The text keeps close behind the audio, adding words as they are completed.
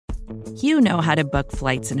You know how to book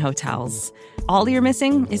flights and hotels. All you're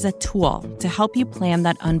missing is a tool to help you plan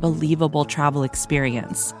that unbelievable travel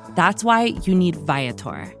experience. That's why you need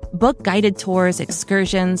Viator. Book guided tours,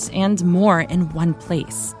 excursions, and more in one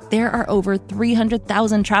place. There are over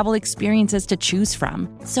 300,000 travel experiences to choose from,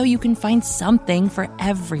 so you can find something for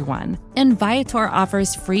everyone. And Viator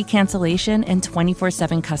offers free cancellation and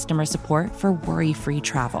 24/7 customer support for worry-free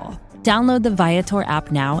travel. Download the Viator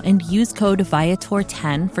app now and use code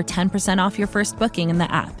Viator10 for 10% off your first booking in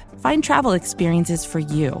the app. Find travel experiences for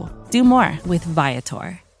you. Do more with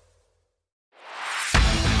Viator.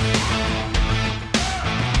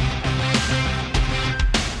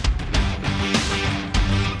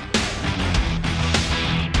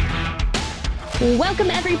 Welcome,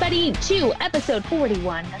 everybody, to episode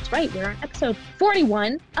 41. That's right, we're on episode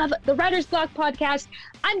 41 of the Writer's Block podcast.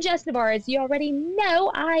 I'm Jess Navarre. As you already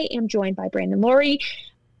know, I am joined by Brandon Laurie.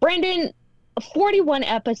 Brandon, 41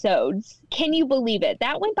 episodes. Can you believe it?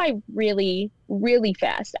 That went by really, really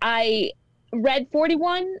fast. I read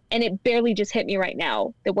 41 and it barely just hit me right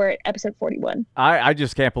now that we're at episode 41. I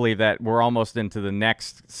just can't believe that we're almost into the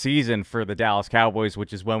next season for the Dallas Cowboys,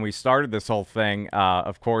 which is when we started this whole thing.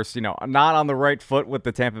 Of course, not on the right foot with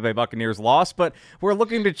the Tampa Bay Buccaneers loss, but we're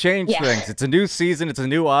looking to change things. It's a new season. It's a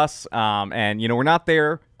new us. And we're not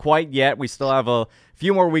there quite yet. We still have a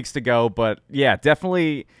few more weeks to go, but yeah,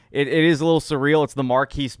 definitely it is a little surreal. It's the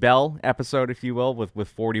Marquise Bell episode, if you will, with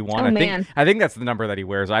 41. I think that's the number that he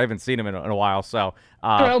wears. I haven't seen him in a while, so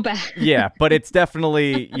throwback. Yeah, but it's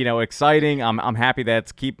definitely exciting. I'm happy that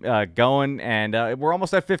it's keep going, and we're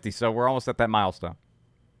almost at 50, so we're almost at that milestone.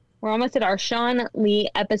 We're almost at our Sean Lee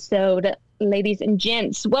episode, ladies and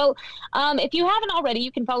gents. Well, if you haven't already,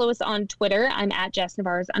 you can follow us on Twitter. I'm at Jess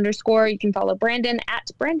Navarre _. You can follow Brandon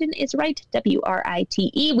at Brandon is right,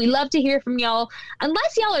 WRITE. We love to hear from y'all.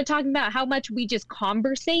 Unless y'all are talking about how much we just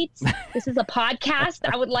conversate. This is a podcast,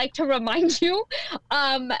 I would like to remind you.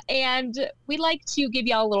 And we like to give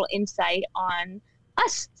y'all a little insight on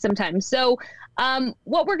us sometimes. So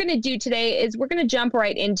what we're going to do today is we're going to jump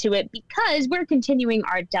right into it because we're continuing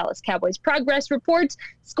our Dallas Cowboys progress report.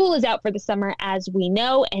 School is out for the summer, as we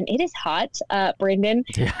know, and it is hot. Brandon,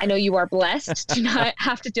 yeah. I know you are blessed to not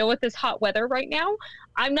have to deal with this hot weather right now.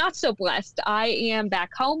 I'm not so blessed. I am back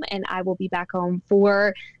home, and I will be back home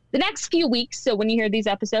for the next few weeks. So when you hear these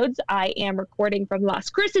episodes, I am recording from Las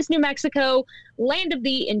Cruces, New Mexico, land of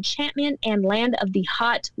the enchantment and land of the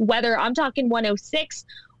hot weather. I'm talking 106,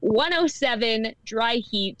 107, dry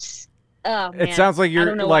heat. Oh, man. It sounds like I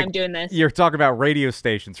don't know why I'm doing this. You're talking about radio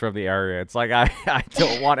stations from the area. It's like I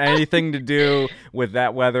don't want anything to do with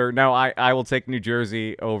that weather. No, I will take New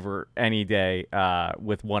Jersey over any day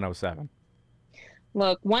with 107.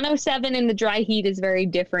 Look, 107 in the dry heat is very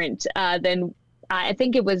different than I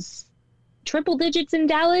think it was triple digits in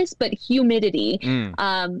Dallas, but humidity.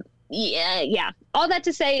 Yeah. All that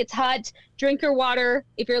to say, it's hot. Drink your water.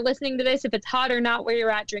 If you're listening to this, if it's hot or not where you're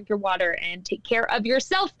at, drink your water and take care of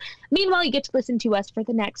yourself. Meanwhile, you get to listen to us for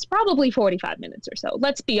the next probably 45 minutes or so.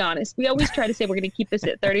 Let's be honest. We always try to say we're going to keep this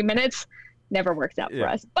at 30 minutes. Never works out for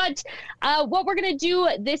us. But what we're going to do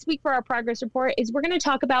this week for our progress report is we're going to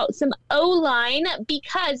talk about some O-line,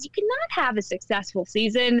 because you cannot have a successful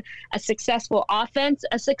season, a successful offense,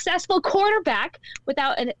 a successful quarterback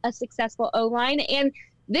without a successful O-line. And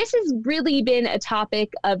this has really been a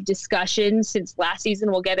topic of discussion since last season.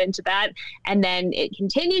 We'll get into that. And then it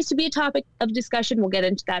continues to be a topic of discussion. We'll get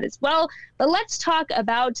into that as well. But let's talk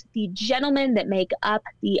about the gentlemen that make up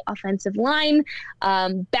the offensive line,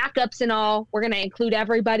 backups and all. We're going to include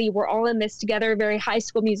everybody. We're all in this together, very High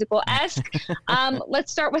School Musical-esque.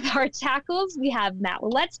 Let's start with our tackles. We have Matt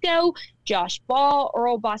Letzko, Josh Ball,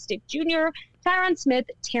 Earl Bostic Jr., Tyron Smith,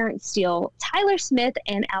 Terrence Steele, Tyler Smith,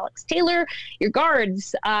 and Alex Taylor, your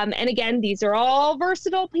guards. And again, these are all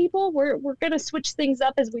versatile people. We're going to switch things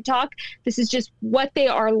up as we talk. This is just what they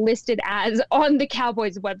are listed as on the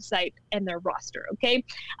Cowboys website and their roster, okay?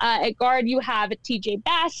 At guard, you have TJ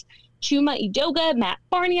Bass, Chuma Edoga, Matt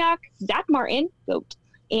Barniak, Zach Martin, GOAT,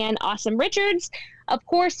 and Awesome Richards. Of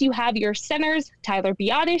course, you have your centers, Tyler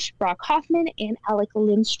Biotish, Brock Hoffman, and Alec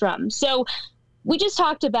Lindstrom. So we just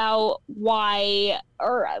talked about why,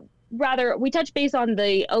 or rather, we touched base on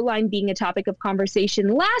the O-line being a topic of conversation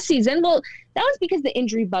last season. Well, that was because the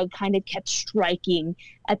injury bug kind of kept striking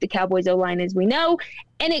at the Cowboys O-line, as we know,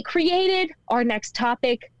 and it created our next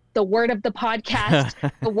topic, the word of the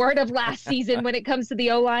podcast, the word of last season when it comes to the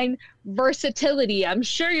O-line, versatility. I'm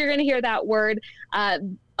sure you're going to hear that word a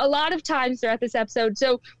lot of times throughout this episode.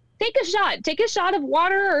 So take a shot. Take a shot of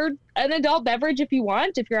water or an adult beverage if you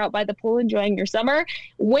want, if you're out by the pool enjoying your summer,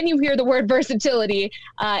 when you hear the word versatility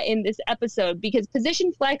in this episode, because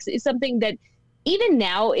position flex is something that even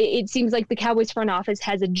now it seems like the Cowboys front office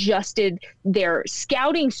has adjusted their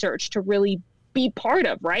scouting search to really be part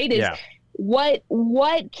of, right? Is what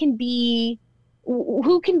can be,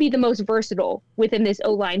 who can be the most versatile within this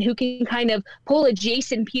O-line, who can kind of pull a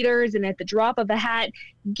Jason Peters and at the drop of a hat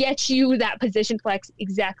get you that position flex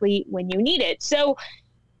exactly when you need it. So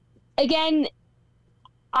again,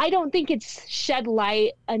 I don't think it's shed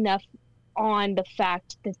light enough on the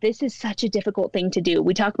fact that this is such a difficult thing to do.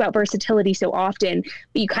 We talk about versatility so often,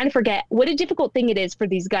 but you kind of forget what a difficult thing it is for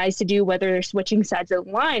these guys to do, whether they're switching sides of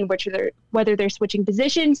the line, whether they're switching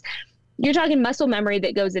positions. You're talking muscle memory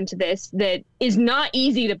that goes into this that is not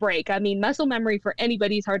easy to break. I mean, muscle memory for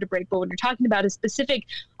anybody is hard to break, but when you're talking about a specific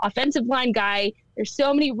offensive line guy, there's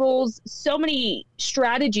so many rules, so many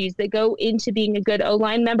strategies that go into being a good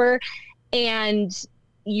O-line member, and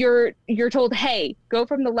you're told, hey, go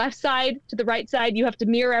from the left side to the right side. You have to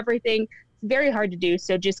mirror everything. It's very hard to do.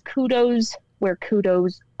 So just kudos where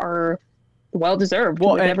kudos are well-deserved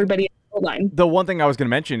with everybody in the O-line. The one thing I was going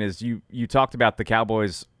to mention is you talked about the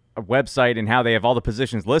Cowboys website and how they have all the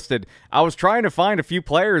positions listed. I was trying to find a few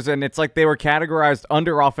players, and it's like they were categorized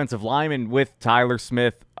under offensive linemen with Tyler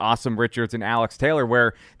Smith, Awesome Richards, and Alex Taylor,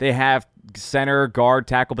 where they have center, guard,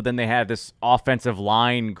 tackle, but then they have this offensive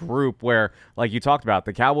line group where, like you talked about,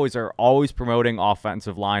 the Cowboys are always promoting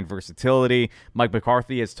offensive line versatility. Mike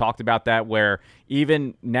McCarthy has talked about that, where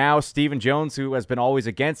even now Stephen Jones, who has been always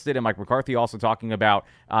against it, and Mike McCarthy also talking about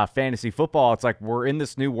fantasy football, it's like we're in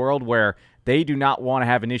this new world where they do not want to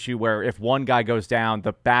have an issue where if one guy goes down,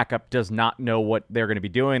 the backup does not know what they're going to be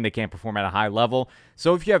doing. They can't perform at a high level.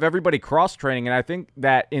 So if you have everybody cross-training, and I think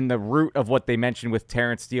that in the root of what they mentioned with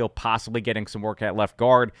Terrence Steele possibly getting some work at left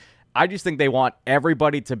guard, I just think they want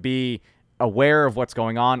everybody to be aware of what's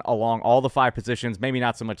going on along all the 5 positions, maybe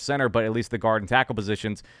not so much center, but at least the guard and tackle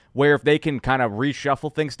positions, where if they can kind of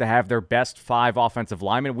reshuffle things to have their best 5 offensive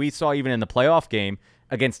linemen. We saw even in the playoff game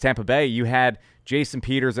against Tampa Bay, you had Jason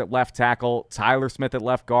Peters at left tackle, Tyler Smith at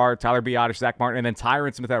left guard, Tyler Biotish, Zach Martin, and then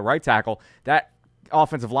Tyron Smith at right tackle. That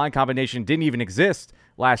offensive line combination didn't even exist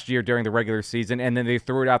last year during the regular season, and then they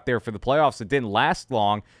threw it out there for the playoffs. It didn't last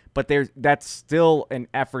long, but that's still an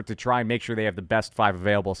effort to try and make sure they have the best 5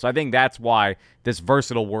 available. So I think that's why this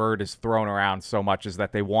versatile word is thrown around so much, is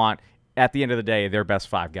that they want, at the end of the day, their best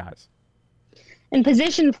 5 guys. And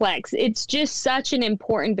position flex, it's just such an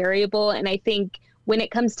important variable, and I think when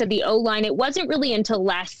it comes to the O-line, it wasn't really until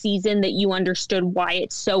last season that you understood why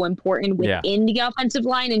it's so important within the offensive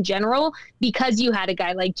line in general, because you had a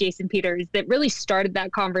guy like Jason Peters that really started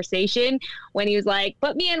that conversation when he was like,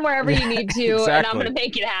 put me in wherever you need to, exactly, and I'm going to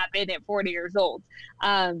make it happen at 40 years old.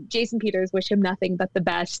 Jason Peters, wish him nothing but the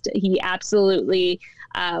best. He absolutely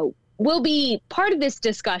will be part of this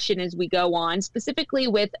discussion as we go on, specifically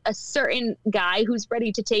with a certain guy who's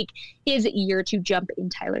ready to take his year to jump in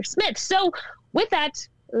Tyler Smith. So with that,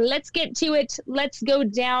 let's get to it. Let's go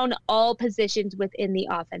down all positions within the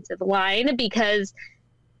offensive line, because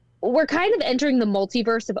we're kind of entering the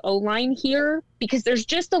multiverse of O-line here, because there's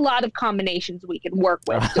just a lot of combinations we can work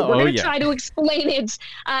with. So we're going to try to explain it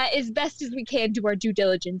as best as we can, do our due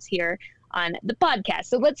diligence here on the podcast.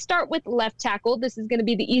 So let's start with left tackle. This is going to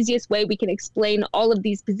be the easiest way we can explain all of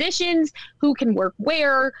these positions, who can work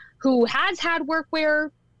where, who has had work where.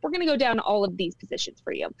 We're going to go down all of these positions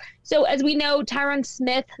for you. So as we know, Tyron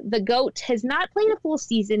Smith, the GOAT, has not played a full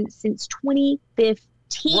season since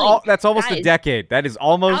 2015. That's almost a decade. That is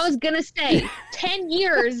almost... I was going to say 10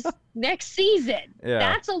 years next season. Yeah.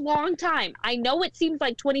 That's a long time. I know it seems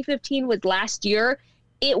like 2015 was last year.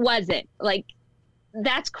 It wasn't. Like,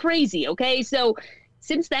 that's crazy, okay? So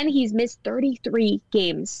since then, he's missed 33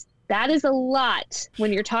 games. That is a lot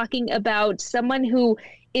when you're talking about someone who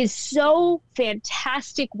is so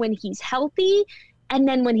fantastic when he's healthy, and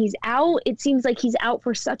then when he's out, it seems like he's out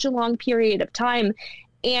for such a long period of time.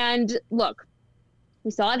 And look,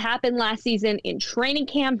 we saw it happen last season in training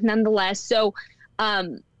camp nonetheless. So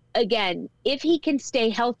again, if he can stay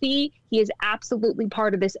healthy, he is absolutely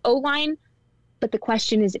part of this O-line, but the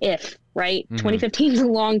question is if, right? Mm-hmm. 2015 is a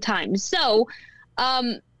long time. So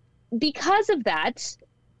because of that,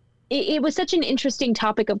 it was such an interesting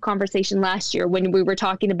topic of conversation last year when we were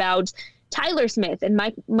talking about Tyler Smith, and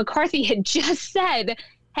Mike McCarthy had just said,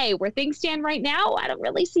 hey, where things stand right now, I don't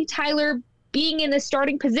really see Tyler being in a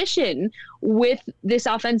starting position with this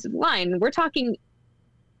offensive line. We're talking,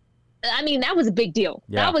 I mean, that was a big deal.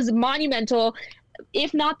 Yeah. That was monumental.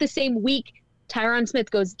 If not the same week, Tyron Smith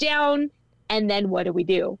goes down, and then what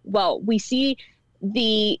do? Well, we see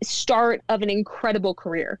the start of an incredible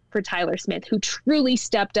career for Tyler Smith, who truly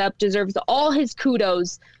stepped up, deserves all his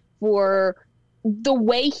kudos for the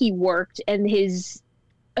way he worked and his,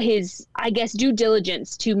 I guess, due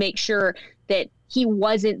diligence to make sure that he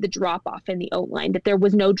wasn't the drop-off in the O-line, that there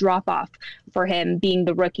was no drop-off for him being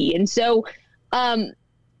the rookie. And so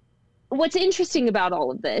what's interesting about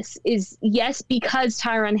all of this is, yes, because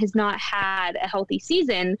Tyron has not had a healthy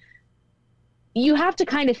season, you have to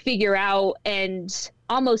kind of figure out and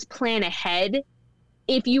almost plan ahead,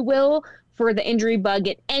 if you will, for the injury bug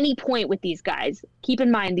at any point with these guys. Keep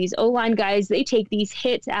in mind, these O-line guys, they take these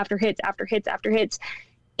hits after hits after hits after hits.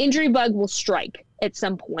 Injury bug will strike at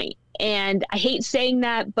some point. And I hate saying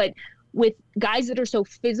that, but with guys that are so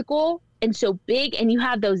physical and so big, and you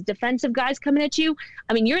have those defensive guys coming at you,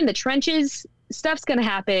 I mean, you're in the trenches, stuff's going to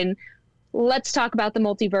happen. Let's talk about the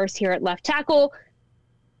multiverse here at left tackle.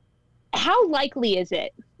 How likely is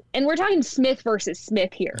it? And we're talking Smith versus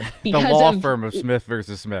Smith here. Because the law firm of Smith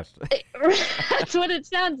versus Smith. That's what it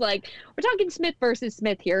sounds like. We're talking Smith versus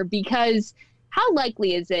Smith here, because how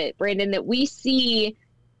likely is it, Brandon, that we see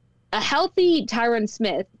a healthy Tyron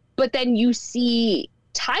Smith, but then you see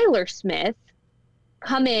Tyler Smith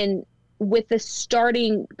come in with the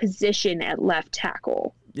starting position at left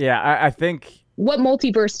tackle? Yeah, I think... What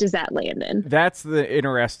multiverse does that land in? That's the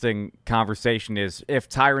interesting conversation, is if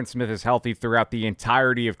Tyron Smith is healthy throughout the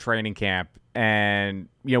entirety of training camp, and,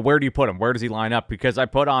 you know, where do you put him? Where does he line up? Because I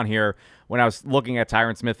put on here, when I was looking at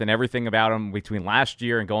Tyron Smith and everything about him between last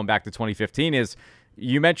year and going back to 2015, is,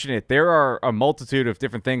 you mentioned it, there are a multitude of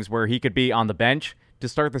different things where he could be on the bench to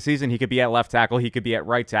start the season. He could be at left tackle. He could be at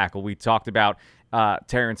right tackle. We talked about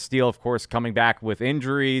Terrence Steele, of course, coming back with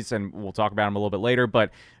injuries, and we'll talk about him a little bit later. But,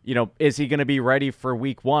 you know, is he going to be ready for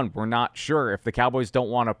week one? We're not sure. If the Cowboys don't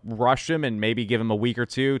want to rush him and maybe give him a week or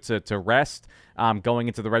two to rest going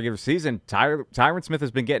into the regular season, Tyron Smith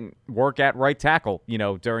has been getting work at right tackle, you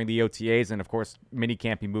know, during the OTAs, and, of course,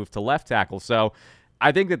 minicamp he moved to left tackle. So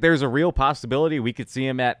I think that there's a real possibility we could see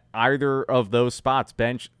him at either of those spots,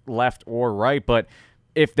 bench, left, or right. But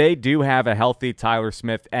if they do have a healthy Tyler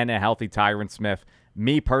Smith and a healthy Tyron Smith,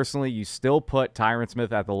 me personally, you still put Tyron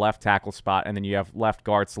Smith at the left tackle spot, and then you have left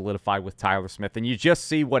guard solidified with Tyler Smith, and you just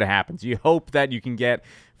see what happens. You hope that you can get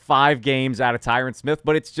 5 games out of Tyron Smith,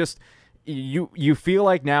 but it's just... You feel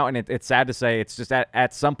like now, and it's sad to say, it's just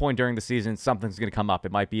at some point during the season, something's going to come up.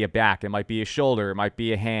 It might be a back, it might be a shoulder, it might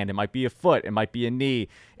be a hand, it might be a foot, it might be a knee.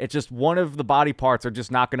 It's just one of the body parts are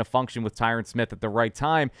just not going to function with Tyron Smith at the right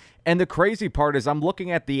time. And the crazy part is, I'm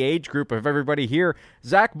looking at the age group of everybody here.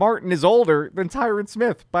 Zach Martin is older than Tyron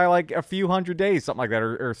Smith by like a few hundred days, something like that,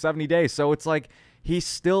 or 70 days. So it's like, he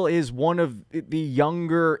still is one of the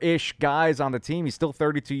younger-ish guys on the team. He's still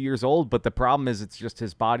 32 years old, but the problem is, it's just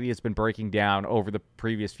his body has been breaking down over the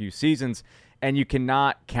previous few seasons, and you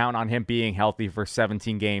cannot count on him being healthy for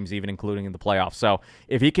 17 games, even including in the playoffs. So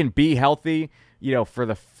if he can be healthy, you know, for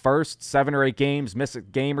the first 7 or 8 games, miss a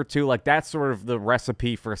game or two, like, that's sort of the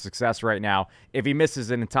recipe for success right now. If he misses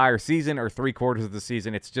an entire season or 3/4 of the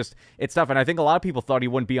season, it's tough. And I think a lot of people thought he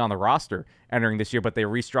wouldn't be on the roster entering this year, but they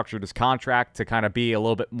restructured his contract to kind of be a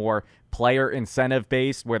little bit more player incentive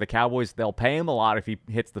based, where the Cowboys, they'll pay him a lot if he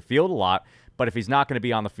hits the field a lot. But if he's not going to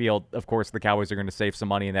be on the field, of course, the Cowboys are going to save some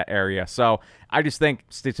money in that area. So I just think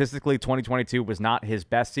statistically 2022 was not his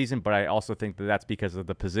best season, but I also think that that's because of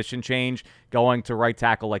the position change going to right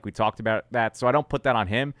tackle, like we talked about that. So I don't put that on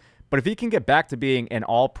him. But if he can get back to being an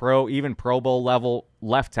all-pro, even Pro Bowl level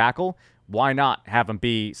left tackle, why not have him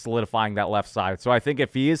be solidifying that left side? So I think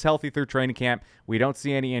if he is healthy through training camp, we don't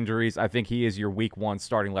see any injuries, I think he is your week 1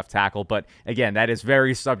 starting left tackle. But again, that is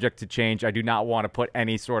very subject to change. I do not want to put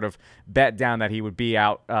any sort of bet down that he would be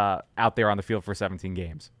out there on the field for 17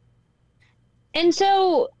 games. And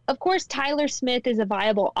so, of course, Tyler Smith is a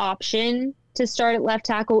viable option to start at left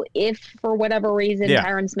tackle if, for whatever reason,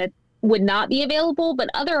 Tyron Smith would not be available. But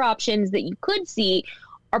other options that you could see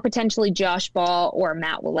are potentially Josh Ball or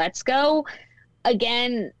Matt Waletzko.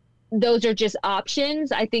 Again, those are just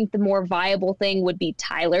options. I think the more viable thing would be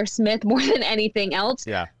Tyler Smith more than anything else.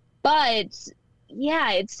 Yeah. But,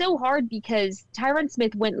 yeah, it's so hard because Tyron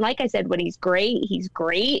Smith, like I said, when he's great, he's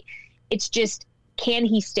great. It's just, can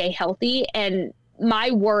he stay healthy? And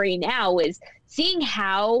my worry now is seeing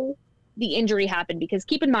how the injury happened. Because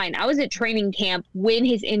keep in mind, I was at training camp when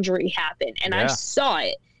his injury happened, and I saw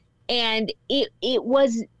it. And it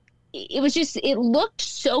looked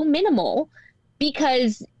so minimal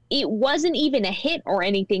because it wasn't even a hit or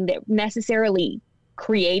anything that necessarily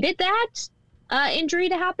created that injury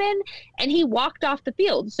to happen. And he walked off the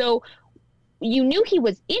field. So you knew he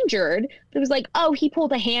was injured, but it was like, oh, he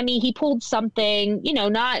pulled a hammy, he pulled something, you know,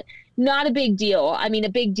 not not a big deal. I mean, a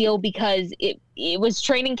big deal because it was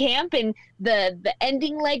training camp and the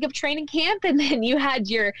ending leg of training camp, and then you had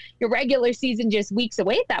your regular season just weeks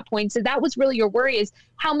away at that point. So that was really your worry, is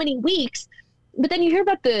how many weeks. But then you hear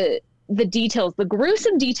about the details, the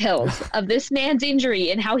gruesome details of this man's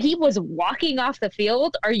injury and how he was walking off the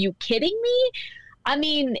field. Are you kidding me? I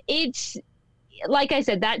mean, it's, like I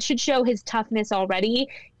said, that should show his toughness already.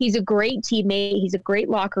 He's a great teammate. He's a great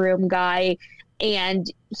locker room guy.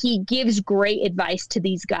 And he gives great advice to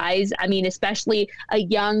these guys. I mean, especially a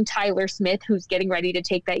young Tyler Smith who's getting ready to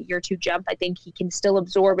take that year 2 jump. I think he can still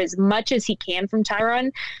absorb as much as he can from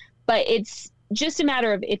Tyron. But it's just a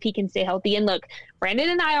matter of if he can stay healthy. And look, Brandon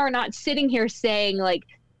and I are not sitting here saying, like,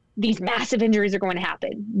 these massive injuries are going to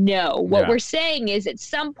happen. No. What we're saying is at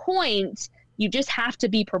some point, you just have to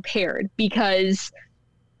be prepared, because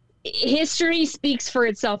history speaks for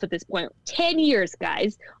itself at this point. 10 years,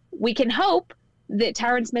 guys. We can hope that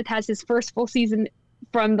Tyron Smith has his first full season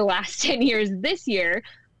from the last 10 years this year.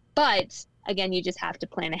 But again, you just have to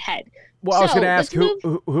plan ahead. Well, I was going to ask,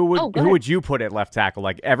 who would you put at left tackle?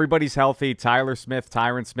 Like, everybody's healthy. Tyler Smith,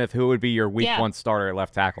 Tyron Smith. Who would be your week 1 starter at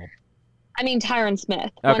left tackle? I mean, Tyron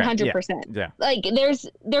Smith, okay, 100%. Yeah. Like,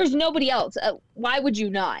 there's nobody else. Why would you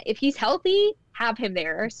not? If he's healthy, have him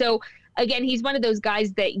there. So again, he's one of those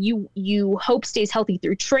guys that you hope stays healthy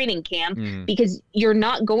through training camp, because you're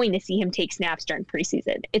not going to see him take snaps during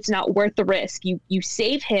preseason. It's not worth the risk. You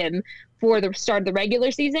save him for the start of the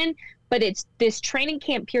regular season, but it's this training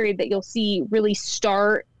camp period that you'll see really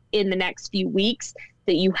start in the next few weeks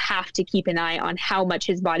that you have to keep an eye on how much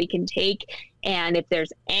his body can take. And if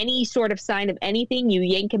there's any sort of sign of anything, you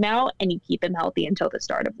yank him out and you keep him healthy until the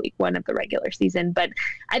start of week 1 of the regular season. But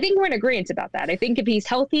I think we're in agreement about that. I think if he's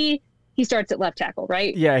healthy, he starts at left tackle,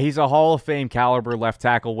 right? Yeah, he's a Hall of Fame caliber left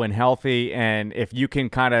tackle when healthy, and if you can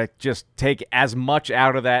kind of just take as much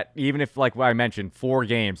out of that, even if, like I mentioned, 4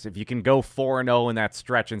 games, if you can go 4-0 in that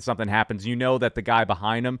stretch and something happens, you know that the guy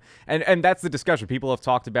behind him, and that's the discussion. People have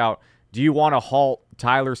talked about, do you want to halt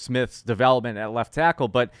Tyler Smith's development at left tackle?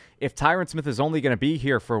 But if Tyron Smith is only going to be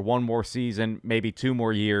here for 1 more season, maybe 2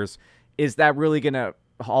 more years, is that really going to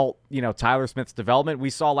halt, Tyler Smith's development? We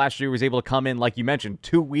saw last year he was able to come in, like you mentioned,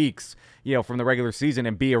 2 weeks, from the regular season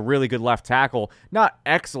and be a really good left tackle. Not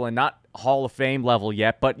excellent, not Hall of Fame level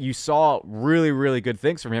yet, but you saw really, really good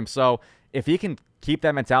things from him. So if he can keep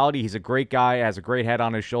that mentality, he's a great guy, has a great head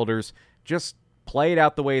on his shoulders. Just play it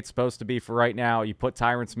out the way it's supposed to be for right now. You put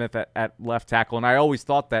Tyron Smith at left tackle, and I always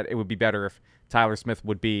thought that it would be better if Tyler Smith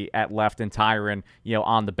would be at left and Tyron,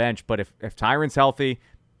 on the bench. But if Tyron's healthy,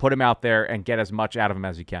 put him out there and get as much out of him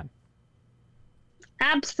as you can.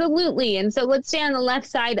 Absolutely. And so let's stay on the left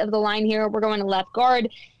side of the line here. We're going to left guard.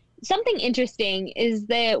 Something interesting is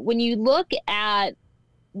that when you look at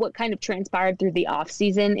what kind of transpired through the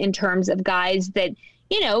offseason in terms of guys that,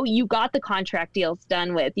 you got the contract deals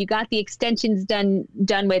done with, you got the extensions done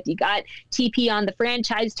with, you got TP on the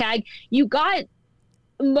franchise tag, you got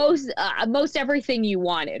most everything you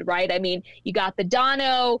wanted, right? I mean, you got the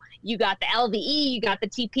Dono, you got the LVE, you got the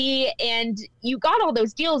TP, and you got all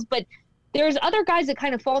those deals, but there's other guys that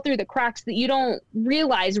kind of fall through the cracks that you don't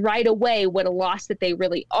realize right away what a loss that they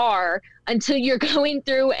really are until you're going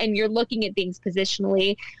through and you're looking at things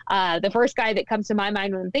positionally. The first guy that comes to my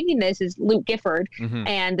mind when I'm thinking this is Luke Gifford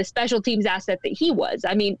and the special teams asset that he was.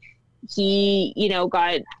 I mean, he,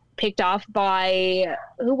 got picked off by,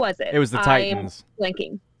 who was it? It was the Titans. I'm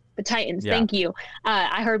blanking. The Titans. Yeah. Thank you.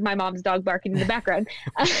 I heard my mom's dog barking in the background.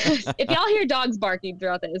 If y'all hear dogs barking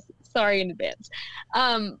throughout this, sorry in advance.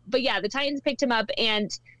 But yeah, the Titans picked him up,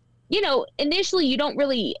 and, initially you don't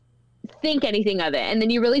really think anything of it. And then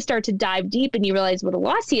you really start to dive deep and you realize what a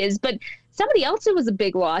loss he is. But somebody else who was a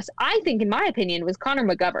big loss, I think, in my opinion, was Connor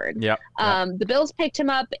McGovern. Yep. The Bills picked him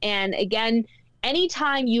up, and again,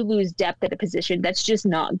 anytime you lose depth at a position, that's just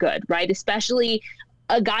not good, right? Especially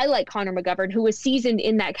a guy like Connor McGovern, who was seasoned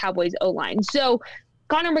in that Cowboys O-line. So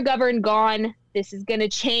Connor McGovern gone. This is going to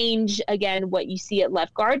change, again, what you see at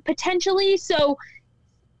left guard potentially. So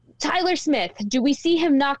Tyler Smith, do we see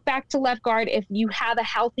him knock back to left guard if you have a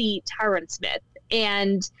healthy Tyron Smith?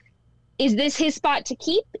 And is this his spot to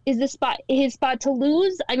keep? Is this his spot to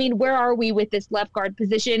lose? I mean, where are we with this left guard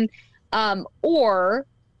position? Or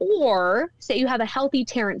say you have a healthy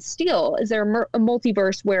Terrence Steele. Is there a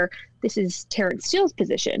multiverse where this is Terrence Steele's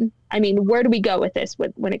position. I mean, where do we go with this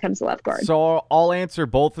when it comes to left guard? So I'll answer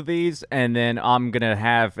both of these, and then I'm going to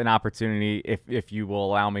have an opportunity, if you will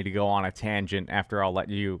allow me, to go on a tangent after I'll let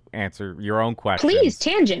you answer your own question. Please,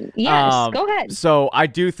 tangent. Yes, go ahead. So I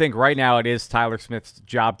do think right now it is Tyler Smith's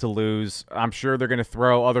job to lose. I'm sure they're going to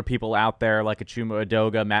throw other people out there like Achuma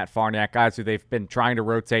Adoga, Matt Farniak, guys who they've been trying to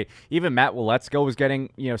rotate. Even Matt Waletzko was getting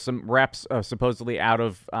some reps supposedly out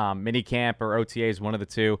of minicamp or OTAs, one of the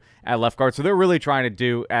two, at left guard. So they're really trying to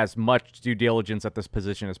do as much due diligence at this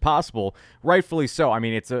position as possible. Rightfully so. I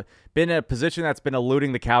mean, it's been a position that's been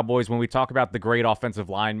eluding the Cowboys when we talk about the great offensive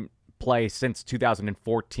line play since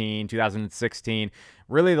 2014, 2016.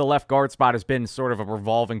 Really, the left guard spot has been sort of a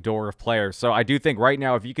revolving door of players. So I do think right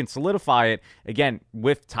now, if you can solidify it, again,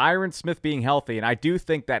 with Tyron Smith being healthy, and I do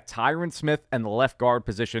think that Tyron Smith and the left guard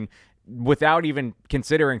position, without even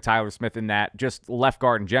considering Tyler Smith in that, just left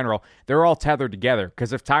guard in general, they're all tethered together.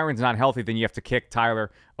 Because if Tyron's not healthy, then you have to kick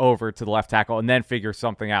Tyler over to the left tackle and then figure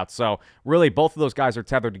something out. So really, both of those guys are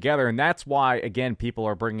tethered together, and that's why, again, people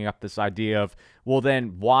are bringing up this idea of, well,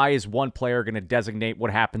 then why is one player going to designate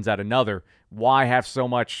what happens at another? Why have so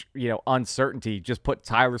much, uncertainty? Just put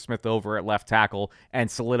Tyler Smith over at left tackle and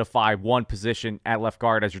solidify one position at left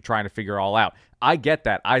guard as you're trying to figure it all out. I get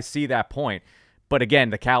that. I see that point. But again,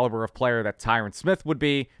 the caliber of player that Tyron Smith would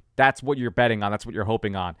be, that's what you're betting on. That's what you're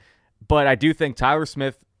hoping on. But I do think Tyler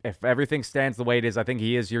Smith, if everything stands the way it is, I think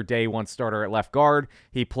he is your day one starter at left guard.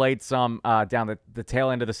 He played some down the tail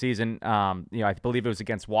end of the season. I believe it was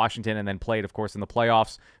against Washington, and then played, of course, in the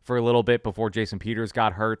playoffs for a little bit before Jason Peters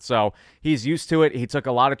got hurt. So he's used to it. He took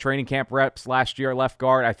a lot of training camp reps last year at left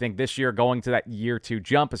guard. I think this year, going to that year two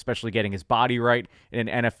jump, especially getting his body right in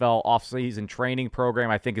an NFL offseason training program,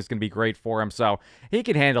 I think is going to be great for him. So he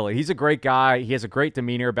can handle it. He's a great guy. He has a great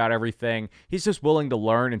demeanor about everything. He's just willing to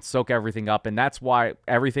learn and soak everything up, and that's why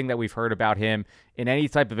everything that we've heard about him in any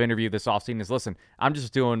type of interview this offseason is, listen, I'm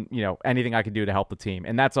just doing, anything I can do to help the team.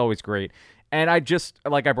 And that's always great. And I just,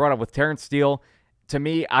 like I brought up with Terrence Steele, to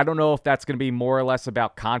me, I don't know if that's going to be more or less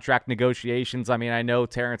about contract negotiations. I mean, I know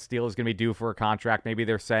Terrence Steele is going to be due for a contract. Maybe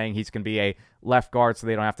they're saying he's going to be a left guard so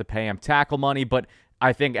they don't have to pay him tackle money. But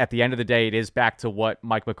I think at the end of the day, it is back to what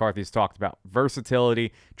Mike McCarthy's talked about.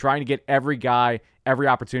 Versatility, trying to get every guy every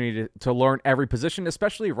opportunity to learn every position,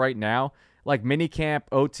 especially right now. Like minicamp,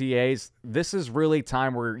 OTAs, this is really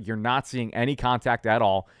time where you're not seeing any contact at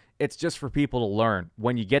all. It's just for people to learn.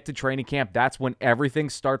 When you get to training camp, that's when everything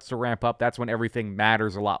starts to ramp up. That's when everything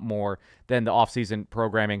matters a lot more than the offseason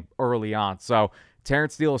programming early on. So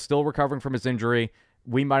Terrence Steele is still recovering from his injury.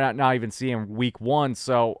 We might not even see him week one.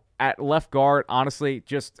 So at left guard, honestly,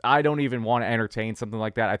 I don't even want to entertain something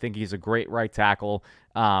like that. I think he's a great right tackle.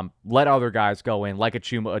 Let other guys go in, like a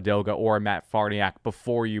Chuma Adoga or a Matt Farniak,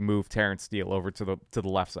 before you move Terrence Steele over to the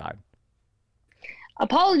left side.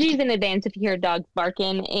 Apologies in advance if you hear dogs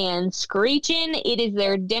barking and screeching. It is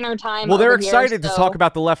their dinner time. Well, they're excited to talk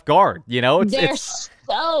about the left guard. They're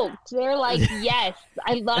stoked. They're like, yes,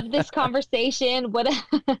 I love this conversation. What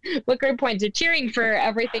great points. They're cheering for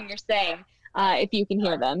everything you're saying. If you can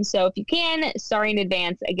hear them. So if you can, sorry in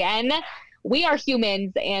advance. Again, we are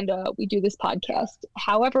humans, and we do this podcast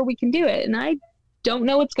however we can do it. And I don't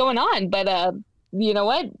know what's going on, but you know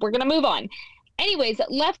what? We're going to move on. Anyways,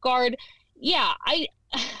 left guard. Yeah,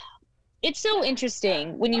 it's so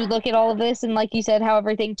interesting when you look at all of this, and like you said, how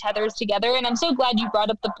everything tethers together. And I'm so glad you brought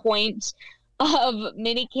up the point of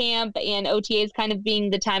minicamp and OTAs kind of being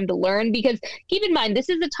the time to learn, because keep in mind, this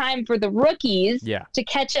is the time for the rookies to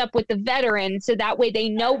catch up with the veterans, so that way they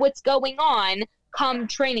know what's going on come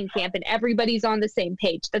training camp and everybody's on the same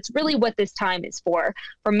page. That's really what this time is for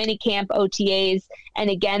minicamp, OTAs. And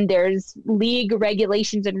again, there's league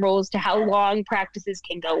regulations and rules to how long practices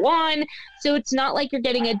can go on. So it's not like you're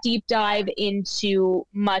getting a deep dive into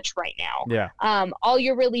much right now. Yeah. All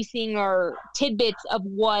you're really seeing are tidbits of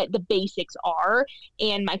what the basics are.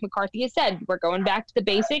 And Mike McCarthy has said, we're going back to the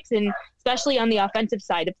basics, and especially on the offensive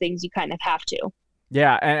side of things, you kind of have to.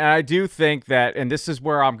 Yeah, and I do think that, and this is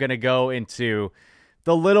where I'm going to go into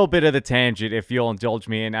the little bit of the tangent, if you'll indulge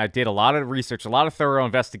me, and I did a lot of research, a lot of thorough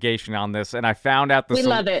investigation on this, and I found out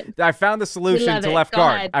love it. I found the solution to left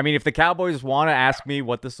guard. Ahead. I mean, if the Cowboys want to ask me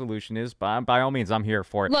what the solution is, by all means, I'm here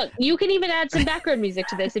for it. Look, you can even add some background music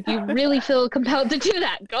to this if you really feel compelled to do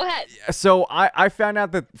that. Go ahead. So I found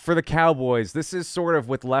out that for the Cowboys, this is sort of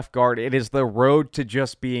with left guard, it is the road to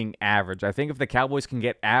just being average. I think if the Cowboys can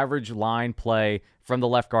get average line play from the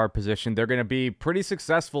left guard position, they're going to be pretty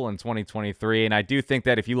successful in 2023. And I do think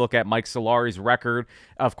that if you look at Mike Solari's record,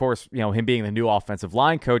 of course, him being the new offensive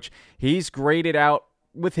line coach, he's graded out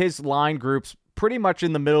with his line groups pretty much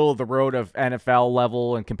in the middle of the road of NFL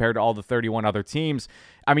level and compared to all the 31 other teams.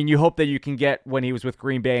 I mean, you hope that you can get when he was with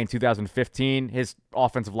Green Bay in 2015. His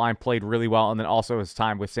offensive line played really well, and then also his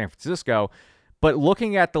time with San Francisco. But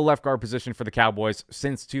looking at the left guard position for the Cowboys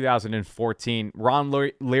since 2014, Ron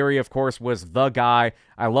Leary, of course, was the guy.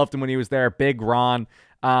 I loved him when he was there. Big Ron.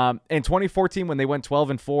 In 2014, when they went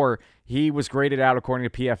 12-4, he was graded out, according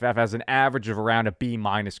to PFF, as an average of around a B-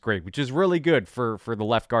 grade, which is really good for the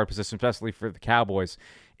left guard position, especially for the Cowboys.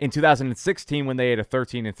 In 2016, when they had a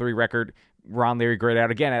 13-3 record, Ron Leary graded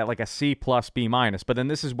out again at like a C+ B-. But then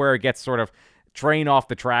this is where it gets sort of train off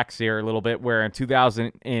the tracks here a little bit, where in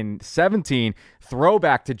 2017,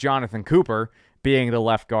 throwback to Jonathan Cooper being the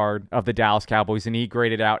left guard of the Dallas Cowboys, and he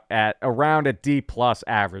graded out at around a D+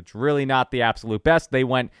 average. Really not the absolute best. They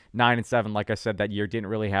went 9-7, like I said, that year, didn't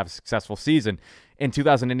really have a successful season. In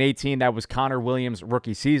 2018, that was Connor Williams'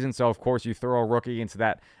 rookie season, so of course you throw a rookie into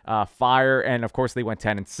that fire, and of course they went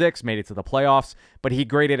 10-6, made it to the playoffs, but he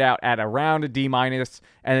graded out at around a D-, and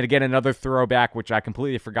then again another throwback, which I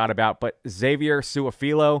completely forgot about, but Xavier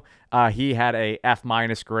Su'a-Filo, he had a F-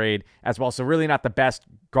 grade as well, so really not the best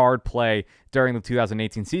guard play during the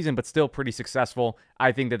 2018 season, but still pretty successful.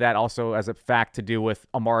 I think that also has a fact to do with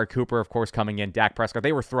Amari Cooper, of course, coming in, Dak Prescott.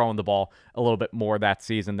 They were throwing the ball a little bit more that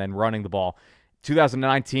season than running the ball.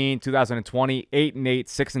 2019, 2020, 8-8,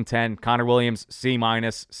 6-10. Connor Williams, C-,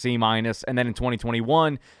 C-, and then in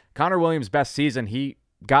 2021, Connor Williams' best season. He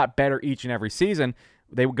got better each and every season.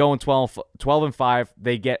 They would go in 12-5.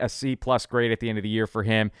 They get a C+ grade at the end of the year for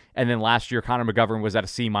him. And then last year, Connor McGovern was at a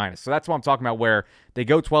C-. So that's what I'm talking about, where they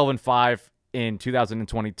go 12-5 in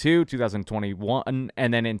 2022, 2021,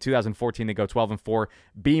 and then in 2014, they go 12-4,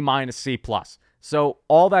 B-, C+. So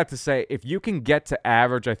all that to say, if you can get to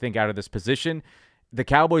average, I think, out of this position, the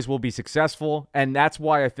Cowboys will be successful. And that's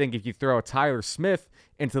why I think if you throw a Tyler Smith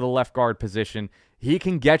into the left guard position, he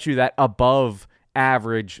can get you that above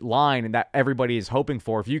average line and that everybody is hoping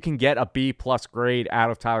for. If you can get a B+ grade out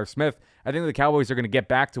of Tyler Smith, I think the Cowboys are going to get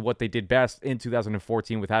back to what they did best in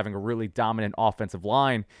 2014 with having a really dominant offensive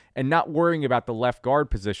line and not worrying about the left guard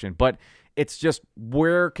position. But it's just,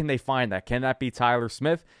 where can they find that? Can that be Tyler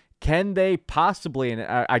Smith? Can they possibly, and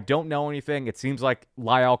I don't know anything, it seems like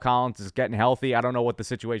La'el Collins is getting healthy. I don't know what the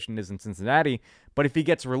situation is in Cincinnati, but if he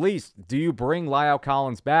gets released, do you bring La'el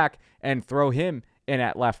Collins back and throw him in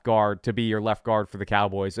at left guard to be your left guard for the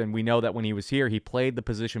Cowboys? And we know that when he was here, he played the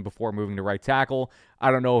position before moving to right tackle.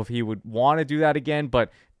 I don't know if he would want to do that again,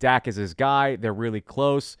 but Dak is his guy. They're really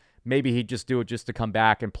close. Maybe he'd just do it just to come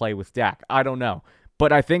back and play with Dak. I don't know.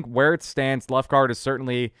 But I think where it stands, left guard is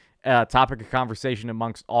certainly a topic of conversation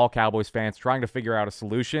amongst all Cowboys fans trying to figure out a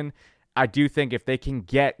solution. I do think if they can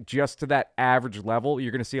get just to that average level,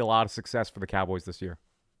 you're going to see a lot of success for the Cowboys this year.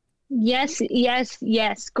 Yes, yes,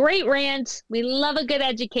 yes. Great rant. We love a good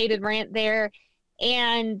educated rant there.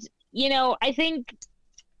 And, you know, I think,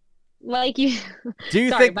 like you...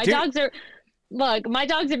 my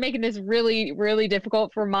dogs are making this really, really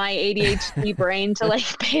difficult for my ADHD brain to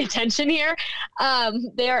like pay attention here.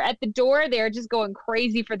 They're at the door. They're just going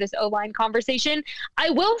crazy for this O-line conversation.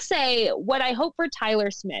 I will say what I hope for Tyler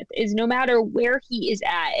Smith is no matter where he is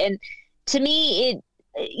at. And to me,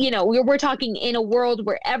 we're talking in a world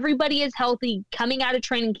where everybody is healthy coming out of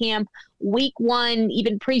training camp, week one,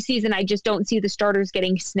 even preseason. I just don't see the starters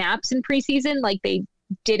getting snaps in preseason like they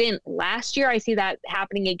didn't last year. I see that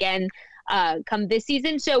happening again come this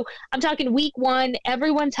season. So I'm talking week one,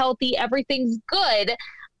 everyone's healthy, everything's good.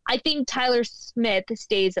 I think Tyler Smith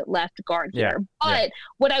stays at left guard here. But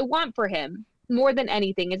what I want for him more than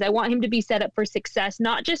anything is I want him to be set up for success,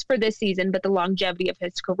 not just for this season, but the longevity of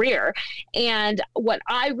his career. And what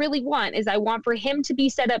I really want is I want for him to be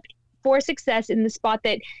set up for success in the spot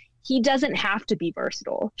that he doesn't have to be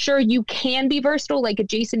versatile. Sure, you can be versatile like a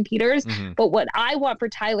Jason Peters, but what I want for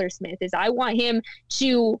Tyler Smith is I want him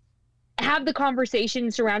to have the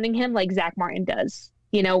conversation surrounding him like Zach Martin does.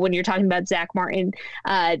 You know, when you're talking about Zach Martin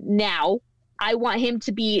now, I want him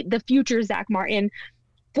to be the future Zach Martin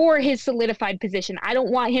for his solidified position. I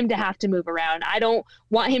don't want him to have to move around. I don't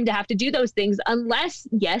want him to have to do those things unless,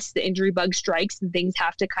 yes, the injury bug strikes and things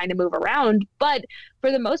have to kind of move around. But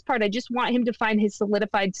for the most part, I just want him to find his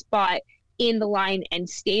solidified spot in the line and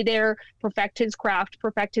stay there, perfect his craft,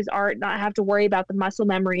 perfect his art, not have to worry about the muscle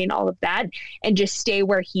memory and all of that, and just stay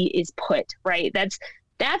where he is put, right? That's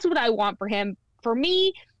what I want for him. For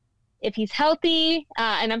me, if he's healthy,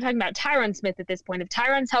 and I'm talking about Tyron Smith at this point, if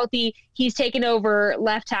Tyron's healthy, he's taken over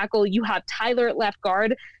left tackle, you have Tyler at left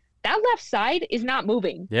guard, that left side is not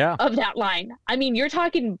moving of that line. I mean, you're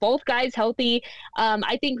talking both guys healthy.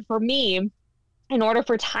 I think for me, in order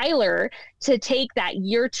for Tyler to take that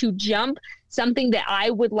year two jump, something that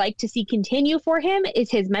I would like to see continue for him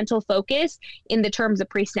is his mental focus in the terms of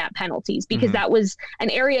pre-snap penalties, because that was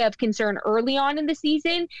an area of concern early on in the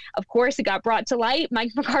season. Of course, it got brought to light.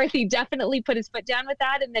 Mike McCarthy definitely put his foot down with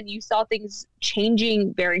that, and then you saw things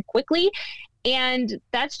changing very quickly. And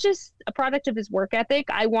that's just a product of his work ethic.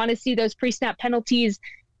 I want to see those pre-snap penalties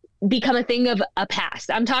become a thing of a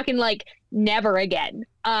past. I'm talking like never again.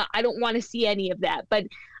 I don't want to see any of that. But,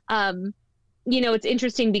 it's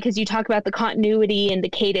interesting because you talk about the continuity and the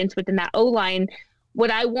cadence within that O-line.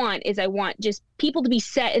 What I want just people to be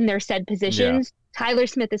set in their said positions. Yeah. Tyler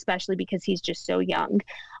Smith, especially because he's just so young.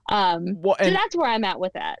 So that's where I'm at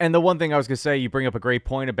with that. And the one thing I was going to say, you bring up a great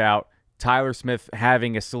point about Tyler Smith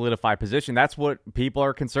having a solidified position. That's what people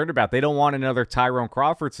are concerned about. They don't want another Tyrone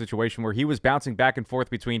Crawford situation where he was bouncing back and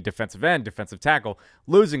forth between defensive end, defensive tackle,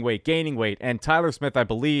 losing weight, gaining weight. And Tyler Smith, I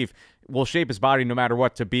believe, will shape his body no matter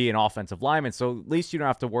what to be an offensive lineman. So at least you don't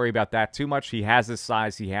have to worry about that too much. He has his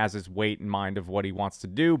size. He has his weight in mind of what he wants to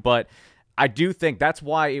do. But I do think that's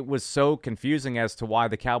why it was so confusing as to why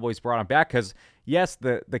the Cowboys brought him back. Because, yes,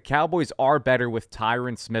 the Cowboys are better with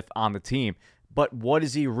Tyron Smith on the team. But what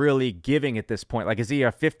is he really giving at this point? Like, is he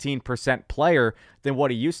a 15% player than what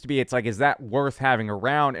he used to be? It's like, is that worth having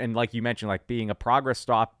around? And like you mentioned, like being a progress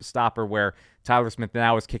stopper where Tyler Smith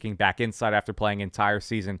now is kicking back inside after playing entire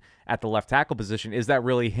season at the left tackle position. Is that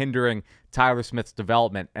really hindering Tyler Smith's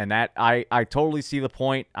development? And that I totally see the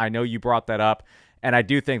point. I know you brought that up. And I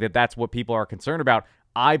do think that that's what people are concerned about.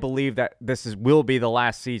 I believe that this will be the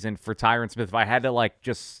last season for Tyron Smith. If I had to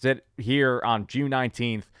just sit here on June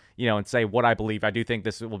 19th, and say what I believe, I do think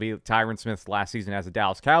this will be Tyron Smith's last season as a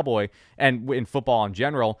Dallas Cowboy and in football in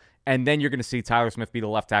general. And then you're going to see Tyler Smith be the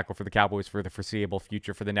left tackle for the Cowboys for the foreseeable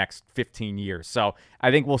future for the next 15 years. So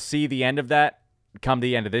I think we'll see the end of that come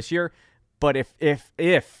the end of this year. But if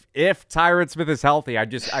Tyron Smith is healthy,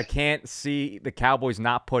 I can't see the Cowboys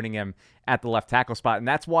not putting him at the left tackle spot. And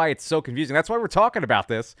that's why it's so confusing. That's why we're talking about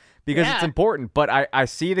this, because it's important. But I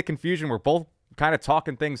see the confusion. We're both kind of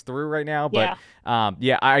talking things through right now, but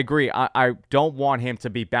I agree. I don't want him to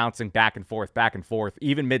be bouncing back and forth,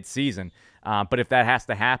 even mid-season. But if that has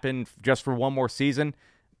to happen just for one more season,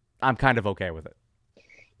 I'm kind of okay with it.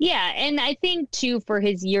 Yeah, and I think too, for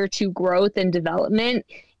his year 2 growth and development,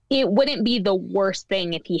 it wouldn't be the worst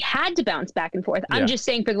thing if he had to bounce back and forth. I'm just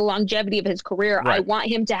saying for the longevity of his career, right. I want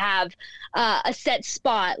him to have a set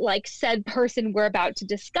spot like said person we're about to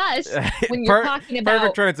discuss when you're talking about...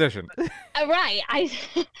 Perfect transition. Right.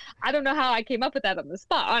 I don't know how I came up with that on the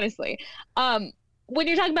spot, honestly. When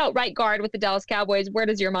you're talking about right guard with the Dallas Cowboys, where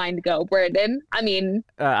does your mind go, Brandon?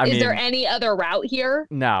 Is there any other route here?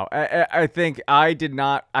 No, I think I did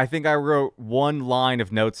not. I think I wrote one line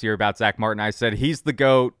of notes here about Zach Martin. I said, he's the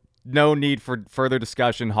GOAT. No need for further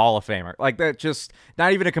discussion. Hall of Famer. Like that, just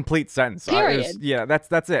not even a complete sentence. Period.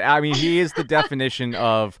 That's it. I mean, he is the definition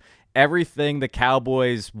of everything the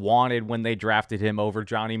Cowboys wanted when they drafted him over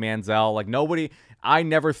Johnny Manziel. Like I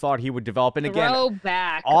never thought he would develop. And again,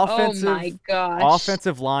 back. Oh my gosh.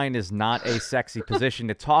 Offensive line is not a sexy position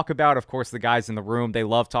to talk about. Of course, the guys in the room, they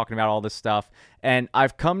love talking about all this stuff. And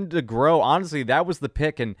I've come to grow. Honestly, that was the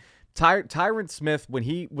pick. And Tyron Smith, when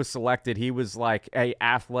he was selected, he was like a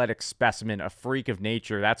athletic specimen, a freak of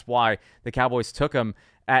nature. That's why the Cowboys took him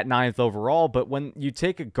at 9th overall. But when you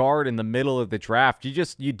take a guard in the middle of the draft,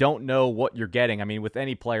 you don't know what you're getting. I mean, with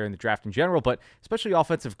any player in the draft in general, but especially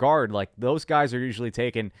offensive guard, like those guys are usually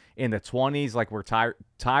taken in the 20s, like where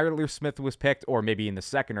Tyler Smith was picked, or maybe in the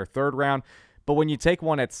 2nd or 3rd round. But when you take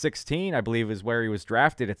one at 16, I believe is where he was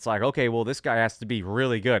drafted, it's like, okay, well, this guy has to be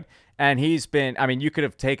really good. And he's been, you could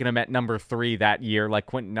have taken him at number 3 that year, like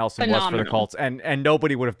Quentin Nelson was for the Colts, and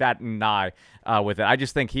nobody would have batted an eye with it. I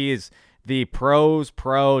just think he is the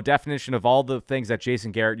pro definition of all the things that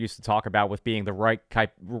Jason Garrett used to talk about with being the right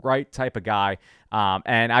type of guy.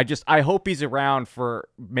 And I hope he's around for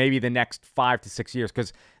maybe the next 5 to 6 years,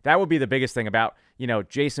 because that would be the biggest thing about,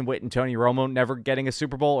 Jason Witt and Tony Romo never getting a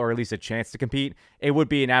Super Bowl, or at least a chance to compete. It would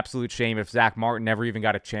be an absolute shame if Zach Martin never even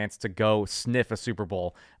got a chance to go sniff a Super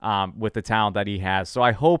Bowl with the talent that he has. So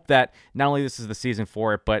I hope that not only this is the season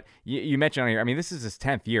for it, but you mentioned on here, this is his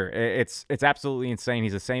 10th year. It's absolutely insane.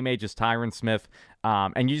 He's the same age as Tyron Smith.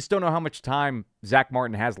 And you just don't know how much time Zach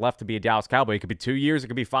Martin has left to be a Dallas Cowboy. It could be 2 years, it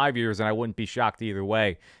could be 5 years, and I wouldn't be shocked either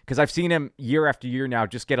way. Because I've seen him year after year now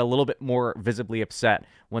just get a little bit more visibly upset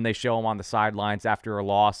when they show him on the sidelines after a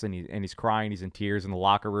loss, and he's crying, he's in tears in the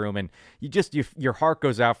locker room, and your heart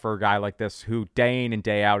goes out for a guy like this who day in and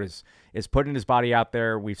day out is putting his body out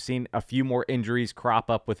there. We've seen a few more injuries crop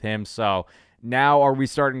up with him, so now are we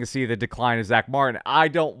starting to see the decline of Zach Martin? I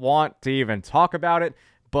don't want to even talk about it,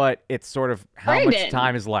 but it's sort of how much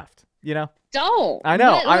time is left. you know? Don't. I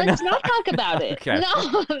know. Let's not talk about it. Okay.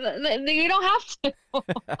 No, you don't have to.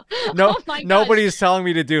 No, Oh my gosh. nobody's telling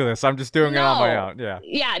me to do this. I'm just doing it on my own. Yeah.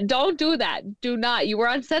 Yeah, don't do that. Do not. You were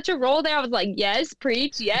on such a roll there. I was like, yes,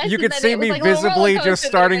 preach, yes. You could see me visibly just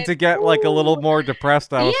starting to get like a little more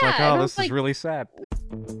depressed. I was like, oh, this is really sad.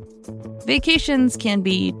 Vacations can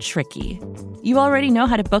be tricky. You already know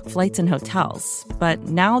how to book flights and hotels, but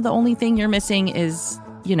now the only thing you're missing is,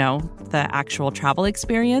 the actual travel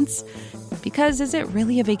experience. Because is it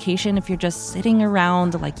really a vacation if you're just sitting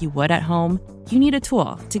around like you would at home? You need a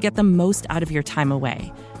tool to get the most out of your time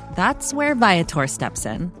away. That's where Viator steps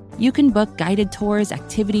in. You can book guided tours,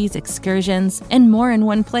 activities, excursions, and more in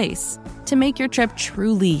one place to make your trip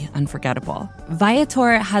truly unforgettable.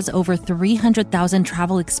 Viator has over 300,000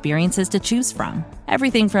 travel experiences to choose from.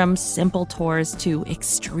 Everything from simple tours to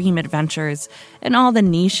extreme adventures and all the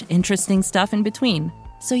niche, interesting stuff in between.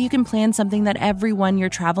 So you can plan something that everyone you're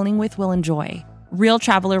traveling with will enjoy. Real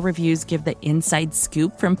traveler reviews give the inside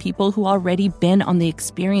scoop from people who already been on the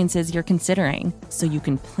experiences you're considering, so you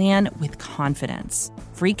can plan with confidence.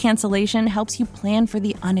 Free cancellation helps you plan for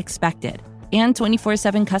the unexpected. And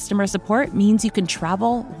 24/7 customer support means you can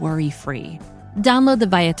travel worry-free. Download the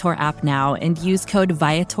Viator app now and use code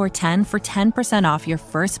Viator10 for 10% off your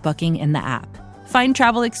first booking in the app. Find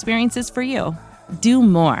travel experiences for you. Do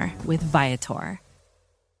more with Viator.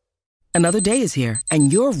 Another day is here,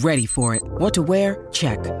 and you're ready for it. What to wear?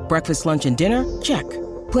 Check. Breakfast, lunch, and dinner? Check.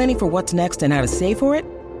 Planning for what's next and how to save for it?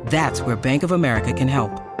 That's where Bank of America can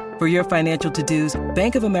help. For your financial to-dos,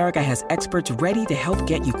 Bank of America has experts ready to help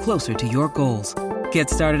get you closer to your goals. Get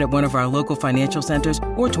started at one of our local financial centers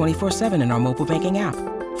or 24/7 in our mobile banking app.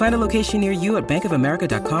 Find a location near you at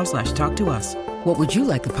bankofamerica.com/talktous. What would you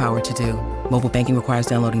like the power to do? Mobile banking requires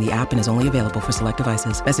downloading the app and is only available for select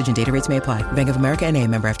devices. Message and data rates may apply. Bank of America NA,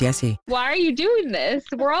 member FDIC. Why are you doing this?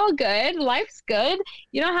 We're all good. Life's good.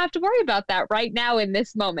 You don't have to worry about that right now in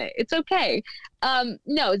this moment. It's okay.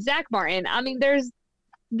 No, Zach Martin. I mean,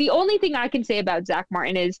 the only thing I can say about Zach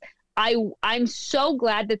Martin is I'm so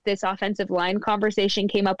glad that this offensive line conversation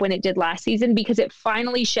came up when it did last season, because it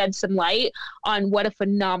finally shed some light on what a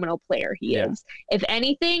phenomenal player he is. If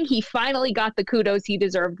anything, he finally got the kudos he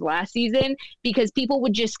deserved last season, because people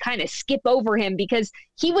would just kind of skip over him because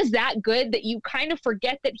he was that good that you kind of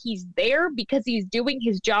forget that he's there because he's doing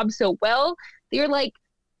his job so well. You're like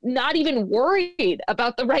not even worried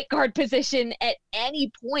about the right guard position at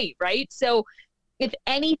any point, right? So if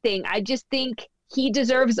anything, I just think he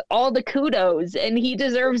deserves all the kudos, and he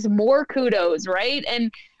deserves more kudos, right?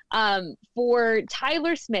 And for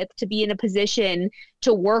Tyler Smith to be in a position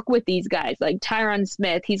to work with these guys like Tyron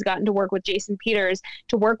Smith, he's gotten to work with Jason Peters,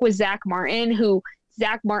 to work with Zach Martin, who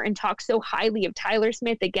Zach Martin talks so highly of Tyler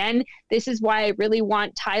Smith. Again, this is why I really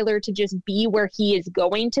want Tyler to just be where he is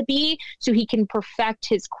going to be, so he can perfect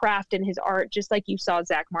his craft and his art, just like you saw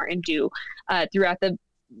Zach Martin do throughout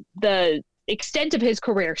the extent of his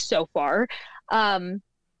career so far.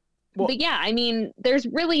 But yeah, I mean, there's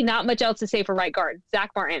really not much else to say for right guard. Zach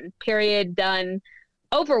Martin, period, done,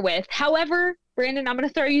 over with. However, Brandon, I'm going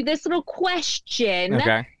to throw you this little question.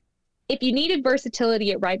 Okay. If you needed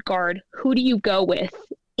versatility at right guard, who do you go with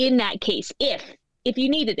in that case? If you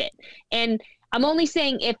needed it. And I'm only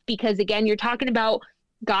saying if because, again, you're talking about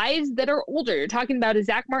guys that are older. You're talking about a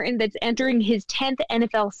Zach Martin that's entering his 10th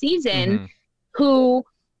NFL season, who,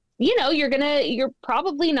 you're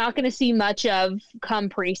probably not going to see much of come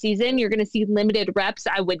preseason. You're going to see limited reps,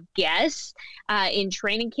 I would guess, in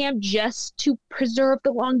training camp, just to preserve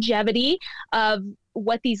the longevity of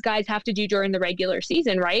what these guys have to do during the regular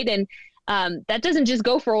season, right? And that doesn't just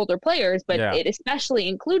go for older players, but it especially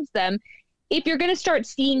includes them. If you're going to start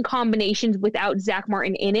seeing combinations without Zach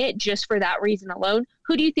Martin in it, just for that reason alone,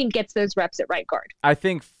 who do you think gets those reps at right guard? I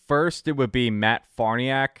think first it would be Matt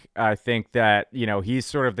Farniak. I think that, he's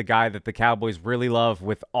sort of the guy that the Cowboys really love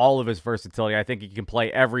with all of his versatility. I think he can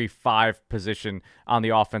play every 5 position on the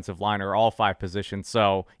offensive line, or all 5 positions.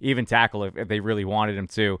 So even tackle if they really wanted him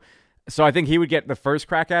to. So I think he would get the first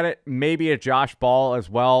crack at it, maybe a Josh Ball as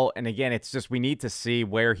well. And again, it's just we need to see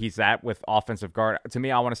where he's at with offensive guard. To me,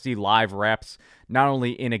 I want to see live reps, not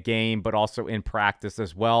only in a game, but also in practice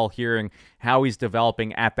as well, hearing how he's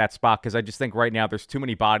developing at that spot. Because I just think right now there's too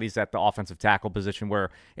many bodies at the offensive tackle position where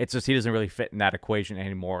it's just he doesn't really fit in that equation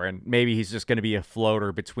anymore. And maybe he's just going to be a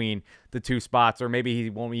floater between the 2 spots, or maybe he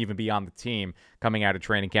won't even be on the team coming out of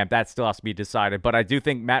training camp. That still has to be decided. But I do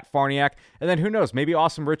think Matt Farniak, and then who knows, maybe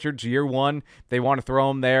Austin Richards year 1, they want to throw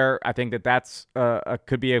him there. I think that's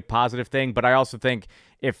could be a positive thing. But I also think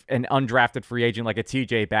if an undrafted free agent like a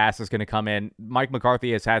TJ Bass is going to come in. Mike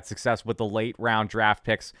McCarthy has had success with the late round draft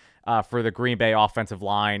picks for the Green Bay offensive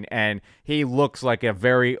line, and he looks like a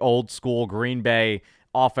very old school Green Bay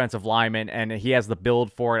offensive lineman, and he has the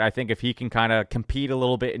build for it. I think if he can kind of compete a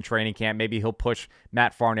little bit in training camp, maybe he'll push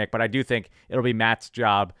Matt Farniok, but I do think it'll be Matt's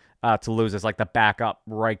job to lose as like the backup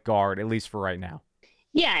right guard, at least for right now.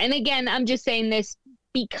 Yeah, and again, I'm just saying this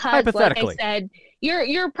because, like I said,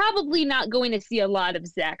 you're probably not going to see a lot of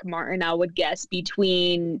Zach Martin, I would guess,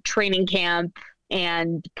 between training camp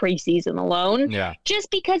and preseason alone. Yeah.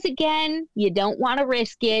 Just because, again, you don't want to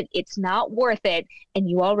risk it. It's not worth it. And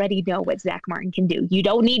you already know what Zach Martin can do. You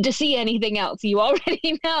don't need to see anything else. You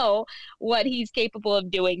already know what he's capable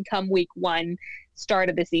of doing come week 1, start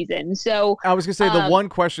of the season. So I was going to say the one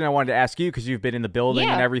question I wanted to ask you, because you've been in the building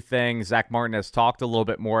and everything, Zach Martin has talked a little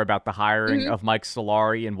bit more about the hiring of Mike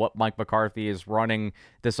Solari and what Mike McCarthy is running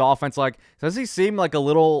this offense like. Does he seem like a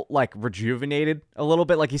little like rejuvenated a little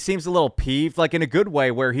bit? Like he seems a little peeved, like in a good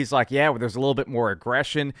way, where he's like, yeah, well, there's a little bit more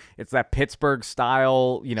aggression. It's that Pittsburgh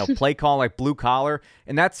style, play call, like blue collar.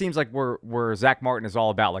 And that seems like where Zach Martin is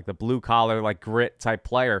all about, like the blue collar, like grit type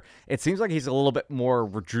player. It seems like he's a little bit more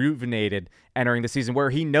rejuvenated entering the season, where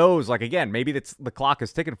he knows, like, again, maybe the clock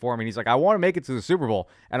is ticking for him, and he's like, I want to make it to the Super Bowl,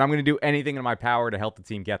 and I'm going to do anything in my power to help the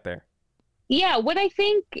team get there. Yeah, what I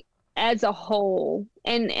think as a whole,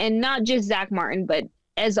 and not just Zach Martin, but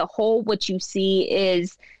as a whole, what you see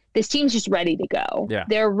is this team's just ready to go. Yeah.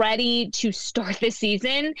 They're ready to start the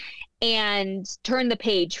season and turn the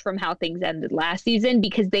page from how things ended last season,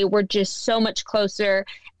 because they were just so much closer.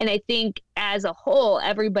 And I think as a whole,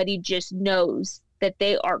 everybody just knows that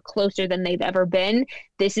they are closer than they've ever been.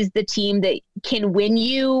 This is the team that can win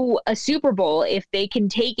you a Super Bowl if they can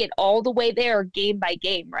take it all the way there game by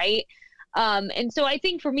game, right? And so I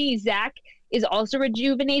think for me, Zach is also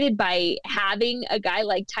rejuvenated by having a guy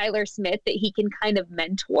like Tyler Smith that he can kind of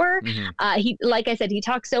mentor. He, like I said, he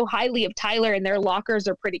talks so highly of Tyler, and their lockers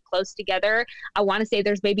are pretty close together. I want to say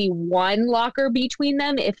there's maybe 1 locker between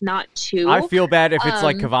them, if not 2. I feel bad if it's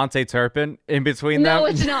like Cavante Turpin in between them. No,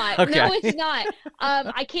 it's not. Okay. No, it's not.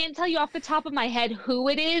 I can't tell you off the top of my head who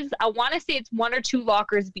it is. I want to say it's 1 or 2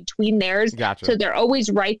 lockers between theirs. Gotcha. So they're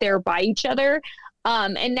always right there by each other.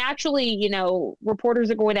 And naturally,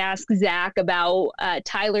 reporters are going to ask Zach about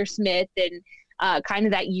Tyler Smith and kind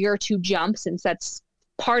of that year 2 jump, since that's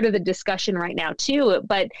part of the discussion right now too.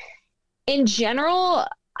 But in general,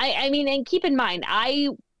 I mean, and keep in mind, I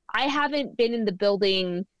haven't been in the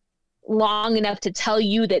building long enough to tell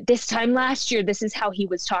you that this time last year, this is how he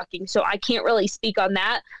was talking. So I can't really speak on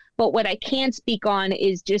that. But what I can speak on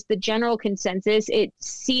is just the general consensus. It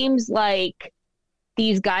seems like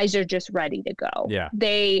these guys are just ready to go. Yeah.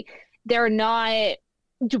 They're not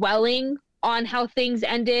dwelling on how things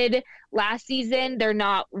ended last season. They're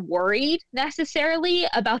not worried necessarily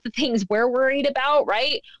about the things we're worried about,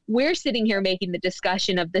 right? We're sitting here making the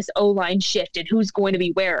discussion of this O-line shift and who's going to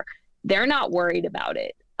be where. They're not worried about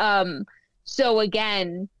it. So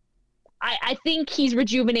again, I think he's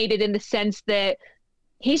rejuvenated in the sense that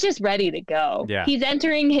he's just ready to go. Yeah. He's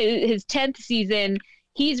entering his 10th season.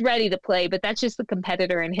 He's ready to play, but that's just the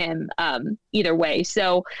competitor in him either way.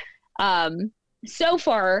 So, so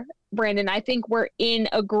far, Brandon, I think we're in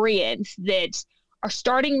agreement that our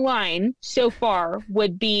starting line so far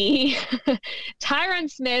would be Tyron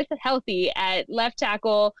Smith healthy at left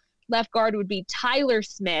tackle. Left guard would be Tyler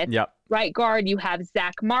Smith. Yep. Right guard, you have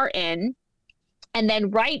Zach Martin. And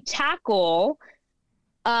then right tackle,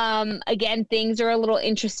 again, things are a little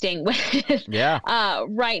interesting with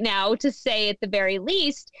right now, to say at the very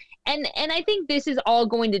least. And I think this is all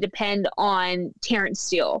going to depend on Terrence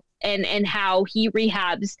Steele and how he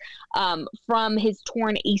rehabs from his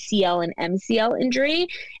torn ACL and MCL injury.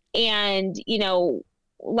 And,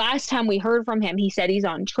 last time we heard from him, he said he's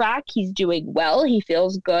on track. He's doing well. He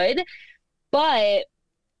feels good. But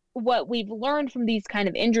what we've learned from these kind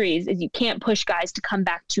of injuries is you can't push guys to come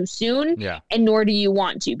back too soon, and nor do you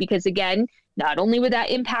want to, because again, not only would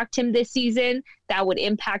that impact him this season, that would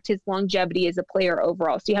impact his longevity as a player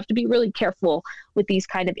overall. So you have to be really careful with these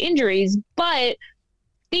kind of injuries, but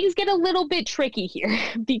things get a little bit tricky here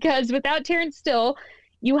because without Terrence Steele,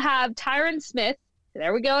 you have Tyron Smith.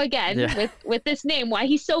 There we go again with this name, why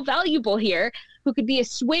he's so valuable here, who could be a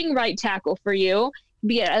swing right tackle for you,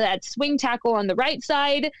 be that swing tackle on the right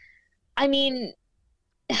side. I mean,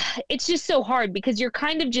 it's just so hard because you're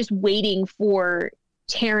kind of just waiting for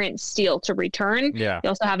Terrence Steele to return. Yeah. You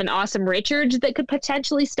also have an Awesome Richards that could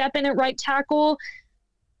potentially step in at right tackle.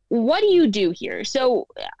 What do you do here? So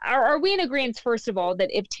are we in agreement, first of all, that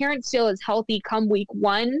if Terrence Steele is healthy come week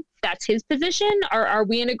 1, that's his position? Are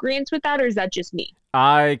we in agreement with that, or is that just me?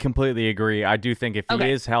 I completely agree. I do think if he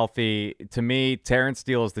Okay. is healthy, to me, Terrence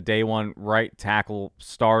Steele is the day one right tackle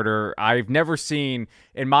starter.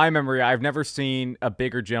 In my memory, I've never seen a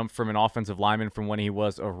bigger jump from an offensive lineman from when he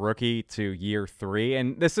was a rookie to year 3.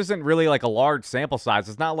 And this isn't really like a large sample size.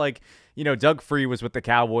 It's not like, Doug Free was with the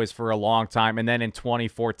Cowboys for a long time. And then in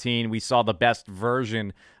 2014, we saw the best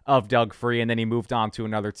version of Doug Free, and then he moved on to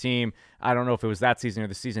another team. I don't know if it was that season or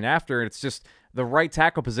the season after. It's just the right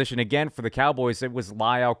tackle position, again, for the Cowboys, it was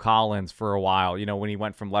Lyle Collins for a while, when he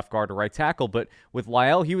went from left guard to right tackle. But with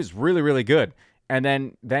Lyle, he was really, really good. And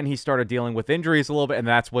then he started dealing with injuries a little bit, and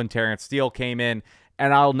that's when Terrence Steele came in.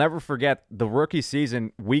 And I'll never forget the rookie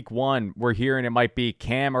season, week 1, we're hearing it might be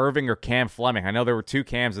Cam Irving or Cam Fleming. I know there were 2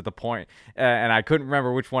 Cams at the point, and I couldn't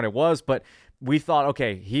remember which one it was, but we thought,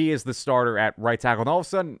 okay, he is the starter at right tackle. And all of a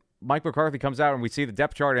sudden, Mike McCarthy comes out and we see the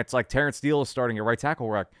depth chart, and it's like Terrence Steele is starting at right tackle.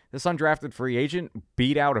 We're like, this undrafted free agent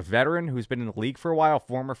beat out a veteran who's been in the league for a while,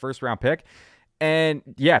 former first-round pick. And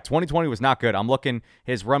yeah, 2020 was not good. I'm looking,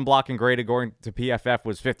 his run blocking grade according to PFF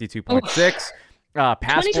was 52.6. Pass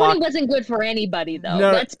 2020 block wasn't good for anybody, though.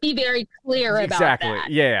 No, Let's be very clear about exactly.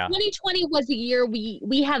 that. Yeah. 2020 was a year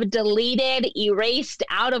we have deleted, erased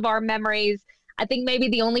out of our memories. I think maybe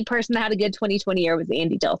the only person that had a good 2020 year was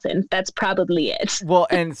Andy Dalton. That's probably it. Well,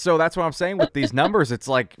 and so that's what I'm saying with these numbers. It's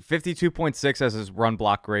like 52.6 as his run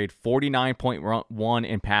block grade, 49.1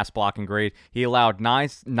 in pass blocking grade. He allowed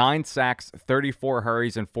nine sacks, 34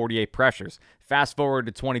 hurries, and 48 pressures. Fast forward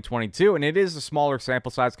to 2022, and it is a smaller sample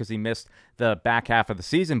size because he missed the back half of the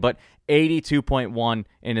season, but 82.1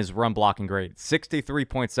 in his run blocking grade,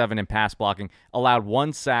 63.7 in pass blocking, allowed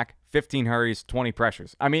 1 sack, 15 hurries, 20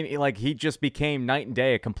 pressures. I mean, like, he just became night and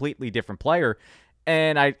day a completely different player.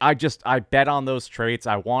 And I bet on those traits.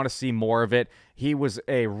 I want to see more of it. He was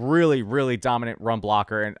a really, really dominant run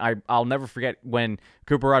blocker. And I'll never forget when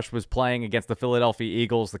Cooper Rush was playing against the Philadelphia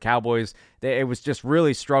Eagles, the Cowboys. It was just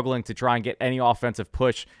really struggling to try and get any offensive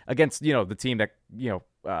push against, the team that,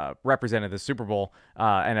 represented the Super Bowl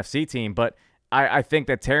NFC team. But I think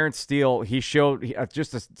that Terrence Steele, he showed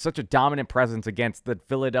such a dominant presence against the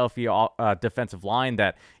Philadelphia defensive line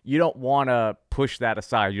that you don't want to push that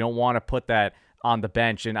aside. You don't want to put that on the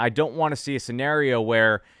bench. And I don't want to see a scenario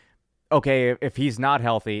where, okay, if he's not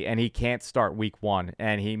healthy and he can't start week 1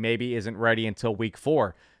 and he maybe isn't ready until week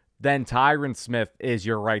 4, then Tyron Smith is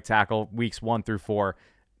your right tackle weeks 1 through 4.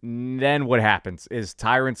 Then what happens is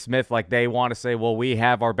Tyron Smith, like, they want to say, well, we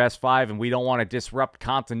have our best 5 and we don't want to disrupt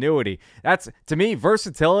continuity. That's, to me,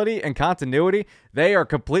 versatility and continuity, they are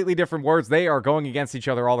completely different words. They are going against each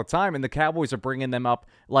other all the time, and the Cowboys are bringing them up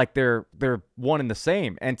like they're one and the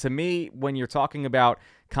same. And to me, when you're talking about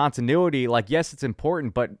continuity, like, yes, it's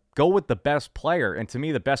important, but go with the best player. And to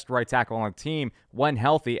me, the best right tackle on the team, when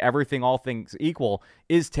healthy, all things equal,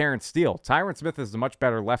 is Terrence Steele. Tyron Smith is a much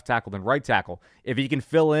better left tackle than right tackle. If he can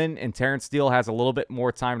fill in and Terrence Steele has a little bit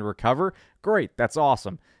more time to recover, great, that's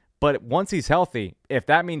awesome. But once he's healthy, if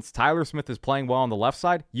that means Tyler Smith is playing well on the left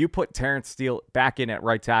side, you put Terrence Steele back in at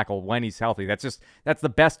right tackle when he's healthy. That's the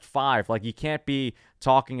best 5. Like, you can't be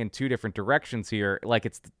talking in 2 different directions here. Like,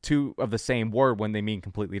 it's 2 of the same word when they mean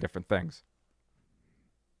completely different things.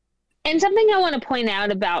 And something I want to point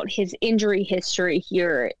out about his injury history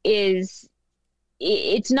here is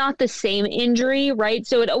it's not the same injury, right?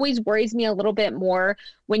 So it always worries me a little bit more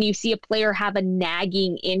when you see a player have a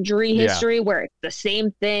nagging injury history where it's the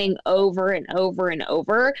same thing over and over and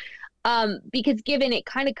over. Because given it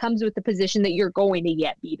kind of comes with the position that you're going to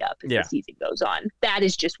get beat up as the season goes on. That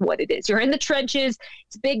is just what it is. You're in the trenches.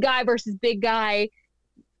 It's big guy versus big guy.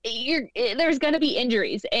 There's going to be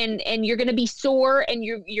injuries and you're going to be sore and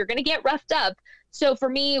you're going to get roughed up. So for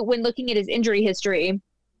me, when looking at his injury history,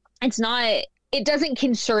 it doesn't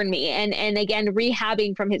concern me. And again,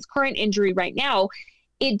 rehabbing from his current injury right now,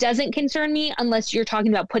 it doesn't concern me unless you're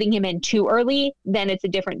talking about putting him in too early. Then it's a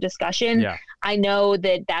different discussion. Yeah. I know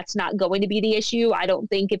that that's not going to be the issue. I don't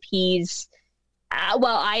think if he's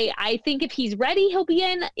I think if he's ready, he'll be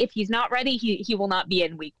in. If he's not ready, he will not be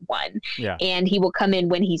in week 1. Yeah. And he will come in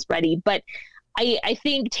when he's ready. But I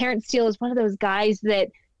think Terrence Steele is one of those guys that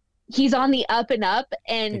he's on the up and up.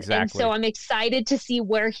 And so I'm excited to see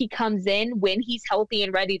where he comes in when he's healthy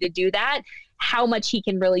and ready to do that, how much he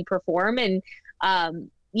can really perform. And,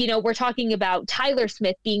 we're talking about Tyler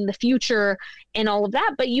Smith being the future and all of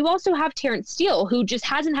that, but you also have Terrence Steele, who just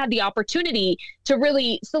hasn't had the opportunity to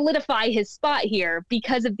really solidify his spot here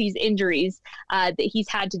because of these injuries that he's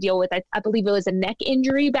had to deal with. I believe it was a neck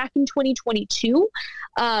injury back in 2022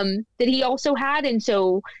 that he also had. And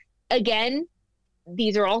so, again,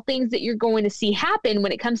 these are all things that you're going to see happen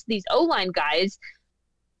when it comes to these O-line guys.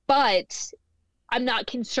 But I'm not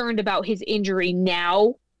concerned about his injury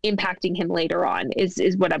now impacting him later on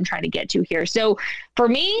is what I'm trying to get to here. So for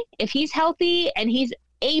me, if he's healthy and he's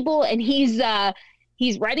able and he's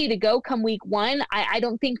ready to go come week 1, I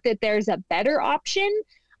don't think that there's a better option.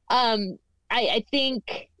 I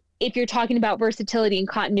think if you're talking about versatility and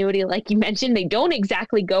continuity, like you mentioned, they don't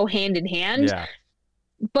exactly go hand in hand. Yeah.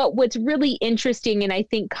 But what's really interesting and I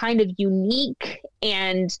think kind of unique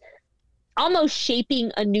and almost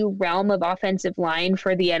shaping a new realm of offensive line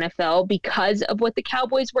for the NFL because of what the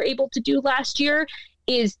Cowboys were able to do last year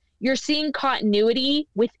is you're seeing continuity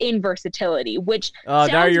within versatility, which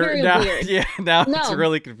sounds very weird. Yeah, it's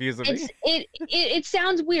really confusing me. It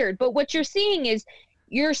sounds weird, but what you're seeing is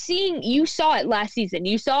you saw it last season.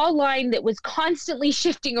 You saw a line that was constantly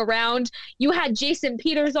shifting around. You had Jason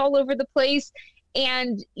Peters all over the place.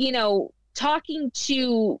 And, talking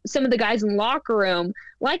to some of the guys in the locker room,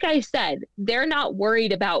 like I said, they're not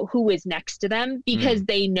worried about who is next to them because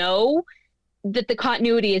they know that the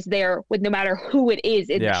continuity is there with no matter who it is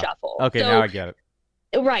in the shuffle. Okay, so, now I get it.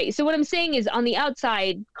 Right. So what I'm saying is on the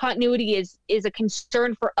outside, continuity is a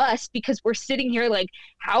concern for us because we're sitting here like,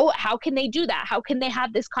 how can they do that? How can they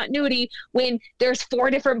have this continuity when there's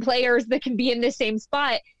 4 different players that can be in the same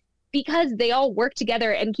spot? Because they all work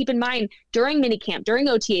together. And keep in mind, during minicamp, during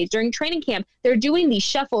OTAs, during training camp, they're doing these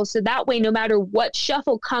shuffles. So that way, no matter what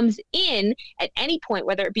shuffle comes in at any point,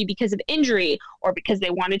 whether it be because of injury or because they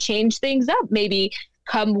want to change things up, maybe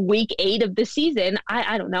come week 8 of the season.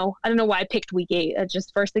 I don't know. I don't know why I picked week 8. That's just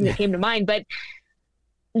the first thing that came to mind. But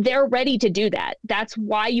they're ready to do that. That's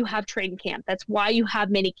why you have training camp. That's why you have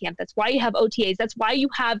mini camp. That's why you have OTAs. That's why you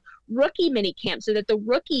have rookie mini camp so that the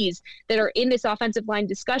rookies that are in this offensive line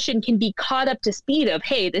discussion can be caught up to speed of,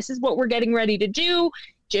 hey, this is what we're getting ready to do.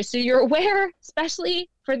 Just so you're aware, especially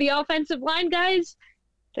for the offensive line guys,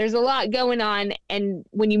 there's a lot going on. And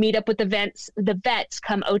when you meet up with the vets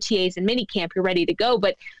come OTAs and mini camp, you're ready to go.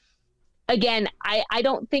 But again, I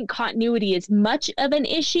don't think continuity is much of an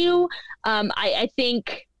issue. I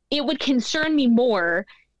think it would concern me more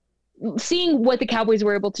seeing what the Cowboys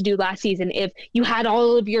were able to do last season. If you had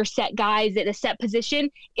all of your set guys at a set position,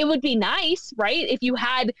 it would be nice, right? If you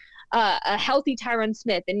had a healthy Tyron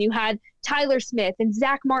Smith and you had Tyler Smith and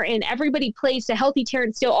Zach Martin, everybody plays a healthy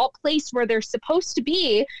Terrence Steele, all placed where they're supposed to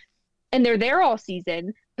be, and they're there all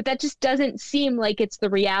season. But that just doesn't seem like it's the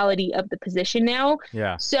reality of the position now.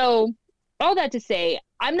 Yeah. So all that to say,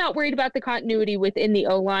 I'm not worried about the continuity within the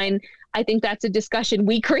O-line. I think that's a discussion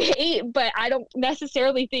we create, but I don't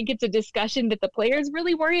necessarily think it's a discussion that the players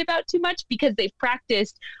really worry about too much because they've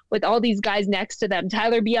practiced with all these guys next to them.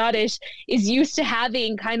 Tyler Biadasz is used to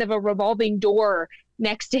having kind of a revolving door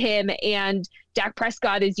next to him, and Dak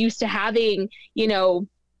Prescott is used to having,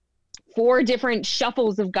 4 different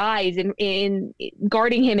shuffles of guys in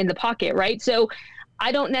guarding him in the pocket, right? So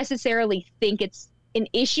I don't necessarily think it's an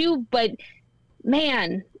issue, but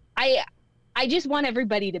man, I just want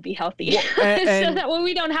everybody to be healthy and so that way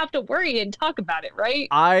we don't have to worry and talk about it, right?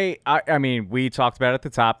 I mean, we talked about at the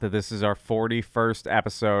top that this is our 41st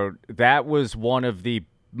episode. That was one of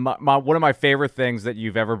my favorite things that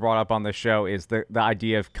you've ever brought up on the show is the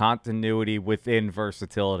idea of continuity within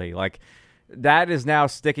versatility. Like, that is now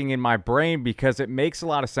sticking in my brain because it makes a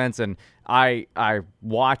lot of sense. And I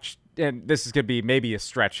watched, and this is going to be maybe a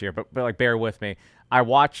stretch here, but like, bear with me. I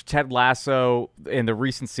watched Ted Lasso in the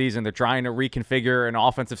recent season. They're trying to reconfigure an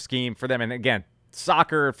offensive scheme for them. And again,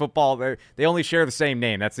 soccer and football, they only share the same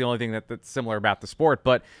name. That's the only thing that's similar about the sport.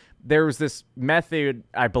 But there was this method,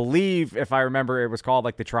 I believe, if I remember, it was called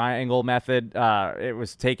like the triangle method. It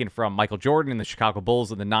was taken from Michael Jordan and the Chicago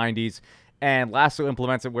Bulls in the 90s. And Lasso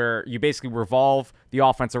implements it where you basically revolve the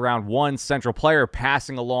offense around one central player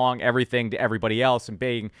passing along everything to everybody else and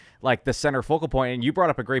being like the center focal point. And you brought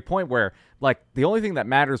up a great point where like the only thing that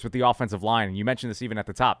matters with the offensive line, and you mentioned this even at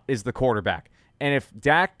the top, is the quarterback. And if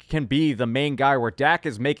Dak can be the main guy where Dak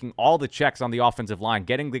is making all the checks on the offensive line,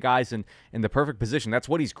 getting the guys in the perfect position, that's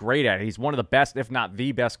what he's great at. He's one of the best, if not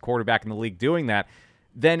the best quarterback in the league doing that.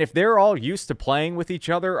 Then if they're all used to playing with each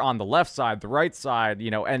other on the left side, the right side,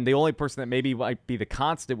 and the only person that maybe might be the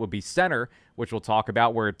constant would be center, which we'll talk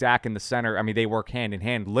about, where Dak and the center, I mean, they work hand in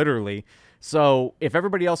hand, literally. So if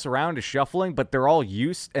everybody else around is shuffling, but they're all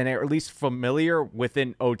used and at least familiar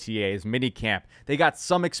within OTAs, minicamp, they got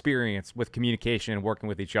some experience with communication and working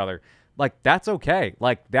with each other, like, that's okay.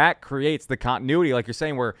 Like, that creates the continuity, like you're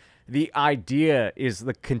saying, where the idea is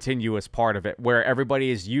the continuous part of it, where everybody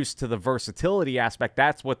is used to the versatility aspect.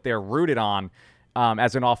 That's what they're rooted on.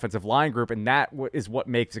 as an offensive line group, and that is what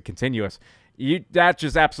makes it continuous. That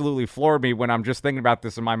just absolutely floored me when I'm just thinking about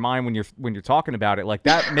this in my mind when you're talking about it. Like,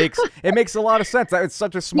 that makes a lot of sense. It's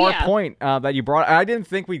such a smart point that you brought. I didn't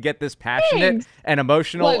think we'd get this passionate and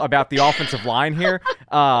emotional about the offensive line here,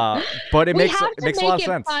 but it makes a lot of sense. We have to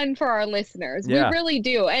make it fun for our listeners. Yeah. We really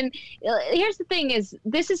do. And here's the thing: is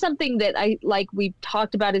this is something that we've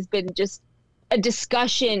talked about has been just a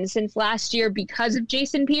discussion since last year because of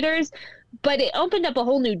Jason Peters, but it opened up a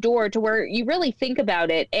whole new door to where you really think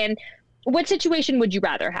about it. And what situation would you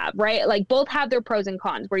rather have, right? Like, both have their pros and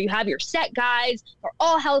cons, where you have your set guys are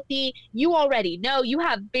all healthy. You already know you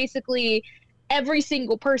have basically every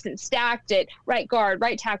single person stacked at right guard,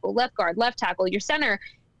 right tackle, left tackle, your center.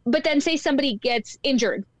 But then say somebody gets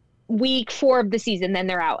injured week 4 of the season, then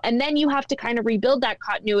they're out. And then you have to kind of rebuild that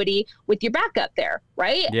continuity with your backup there,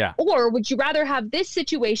 right? Yeah. Or would you rather have this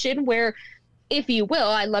situation where, if you will,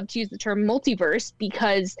 I love to use the term multiverse,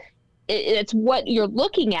 because it's what you're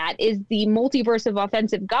looking at is the multiverse of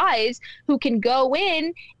offensive guys who can go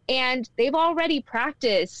in and they've already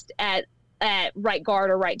practiced at right guard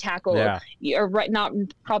or right tackle, or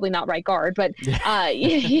probably not right guard, but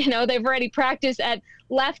they've already practiced at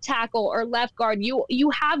left tackle or left guard. You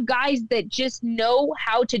have guys that just know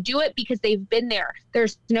how to do it because they've been there.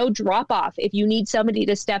 There's no drop off if you need somebody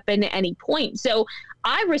to step in at any point. So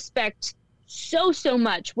I respect so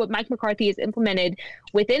much what Mike McCarthy has implemented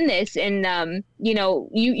within this. And,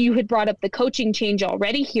 you had brought up the coaching change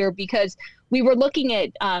already here, because we were looking at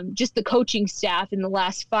just the coaching staff in the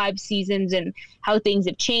last 5 seasons and how things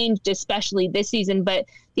have changed, especially this season. But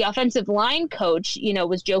the offensive line coach,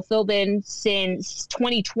 was Joe Philbin since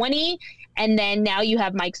 2020. And then now you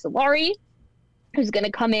have Mike Solari, who's going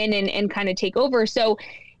to come in and kind of take over. So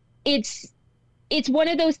it's one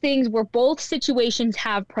of those things where both situations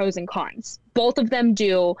have pros and cons. Both of them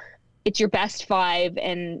do. It's your best 5.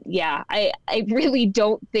 And I really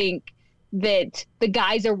don't think that the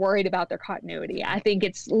guys are worried about their continuity. I think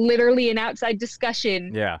it's literally an outside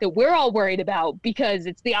discussion that we're all worried about because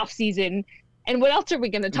it's the off season. And what else are we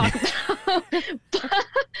going to talk about?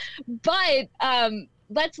 But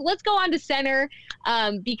let's go on to center,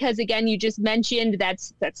 because again, you just mentioned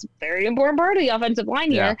that's a very important part of the offensive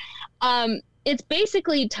line here. It's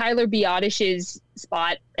basically Tyler Biadasz's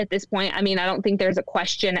spot at this point. I mean, I don't think there's a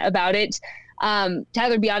question about it. Tyler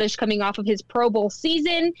Biadasz, coming off of his Pro Bowl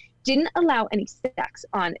season, didn't allow any sacks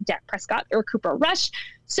on Dak Prescott or Cooper Rush.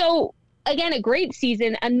 So, again, a great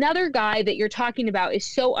season. Another guy that you're talking about is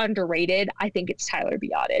so underrated. I think it's Tyler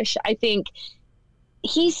Biadasz. I think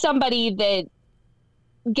he's somebody that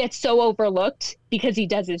gets so overlooked because he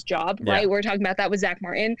does his job, right? We're talking about that with Zach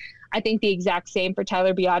Martin. I think the exact same for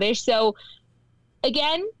Tyler Biadasz. So,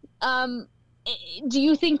 again, do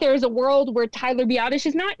you think there's a world where Tyler Biadasz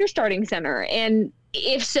is not your starting center? And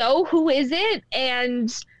if so, who is it?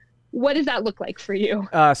 And what does that look like for you?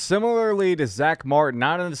 Similarly to Zach Martin,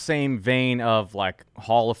 not in the same vein of like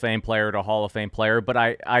Hall of Fame player to Hall of Fame player, but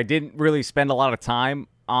I didn't really spend a lot of time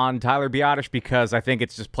on Tyler Biadasz because I think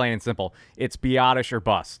it's just plain and simple. It's Biadasz or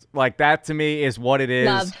bust. Like, that to me is what it is.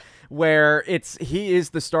 Love. Where he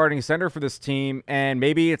is the starting center for this team, and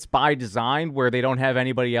maybe it's by design where they don't have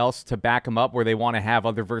anybody else to back him up, where they want to have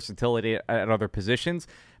other versatility at other positions.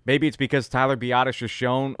 Maybe it's because Tyler Biadasz has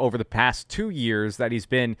shown over the past 2 years that he's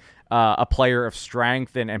been a player of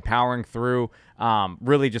strength and powering through,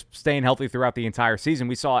 really just staying healthy throughout the entire season.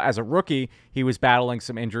 We saw as a rookie, he was battling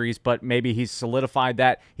some injuries, but maybe he's solidified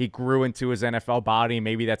that. He grew into his NFL body.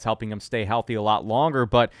 Maybe that's helping him stay healthy a lot longer.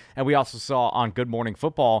 And we also saw on Good Morning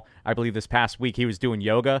Football, I believe this past week, he was doing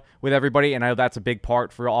yoga with everybody, and I know that's a big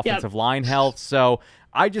part for offensive line health. So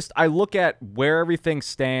I look at where everything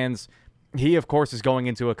stands. He, of course, is going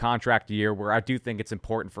into a contract year where I do think it's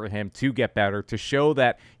important for him to get better, to show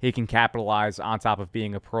that he can capitalize on top of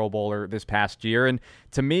being a Pro Bowler this past year. And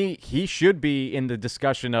to me, he should be in the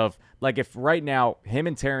discussion of, like, if right now him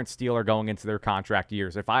and Terrence Steele are going into their contract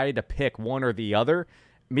years, if I had to pick one or the other,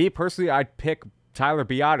 me personally, I'd pick Tyler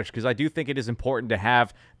Biadasz, because I do think it is important to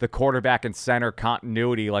have the quarterback and center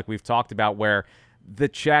continuity like we've talked about, where the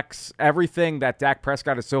checks, everything that Dak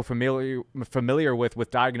Prescott is so familiar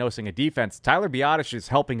with diagnosing a defense, Tyler Biadasz is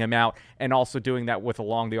helping him out and also doing that with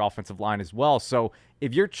along the offensive line as well. So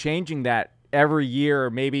if you're changing that every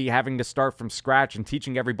year, maybe having to start from scratch and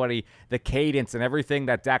teaching everybody the cadence and everything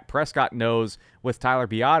that Dak Prescott knows with Tyler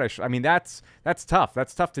Biadasz, I mean, that's tough.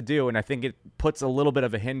 That's tough to do, and I think it puts a little bit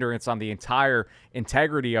of a hindrance on the entire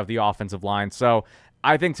integrity of the offensive line. So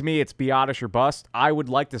I think, to me, it's Biadasz or bust. I would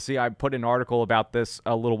like to see, I put an article about this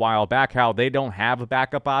a little while back, how they don't have a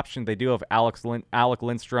backup option. They do have Alec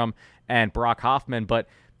Lindstrom and Brock Hoffman, but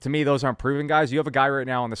to me, those aren't proven guys. You have a guy right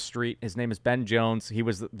now on the street. His name is Ben Jones. He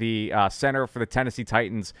was the center for the Tennessee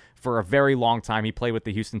Titans for a very long time. He played with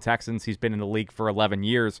the Houston Texans. He's been in the league for 11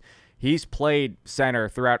 years. He's played center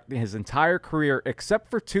throughout his entire career, except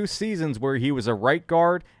for 2 seasons where he was a right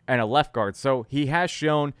guard and a left guard. So he has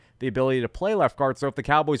shown the ability to play left guard. So if the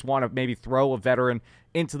Cowboys want to maybe throw a veteran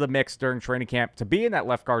into the mix during training camp to be in that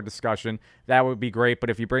left guard discussion, that would be great. But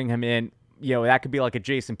if you bring him in, that could be like a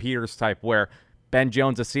Jason Peters type where Ben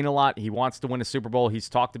Jones has seen a lot. He wants to win a Super Bowl. He's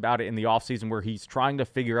talked about it in the offseason where he's trying to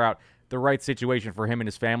figure out the right situation for him and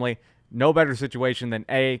his family. No better situation than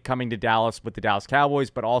coming to Dallas with the Dallas Cowboys,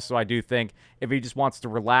 but also I do think if he just wants to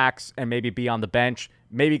relax and maybe be on the bench,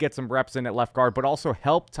 maybe get some reps in at left guard, but also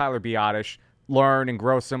help Tyler Biadasz learn and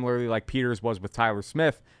grow similarly like Peters was with Tyler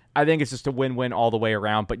Smith, I think it's just a win-win all the way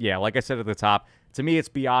around. But yeah, like I said at the top, to me it's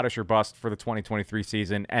Biadasz or bust for the 2023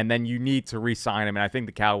 season, and then you need to re-sign him, and I think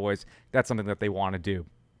the Cowboys, that's something that they want to do.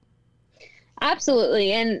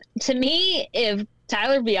 Absolutely, and to me, if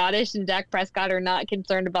Tyler Biadasz and Dak Prescott are not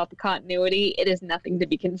concerned about the continuity, it is nothing to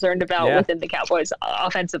be concerned about within the Cowboys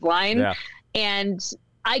offensive line. Yeah. And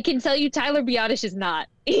I can tell you Tyler Biadasz is not.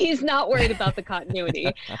 He's not worried about the continuity.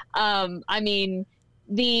 I mean,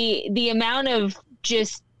 the amount of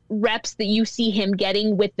just reps that you see him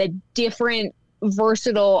getting with the different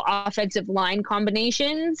versatile offensive line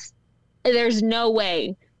combinations, there's no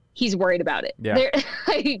way he's worried about it. Yeah.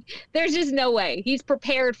 There's just no way. He's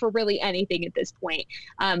prepared for really anything at this point.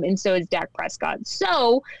 And so is Dak Prescott.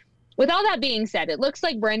 So with all that being said, it looks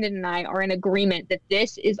like Brandon and I are in agreement that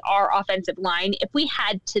this is our offensive line. If we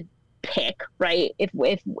had to pick, right, if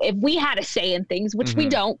we had a say in things, which we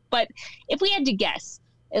don't, but if we had to guess,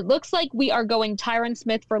 it looks like we are going Tyron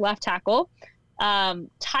Smith for left tackle,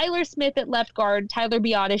 Tyler Smith at left guard, Tyler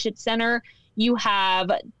Biadasz at center. You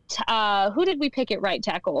have, who did we pick at right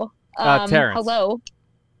tackle? Terrence.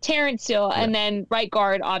 Terrence still. Yeah. And then right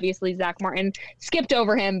guard, obviously, Zach Martin. Skipped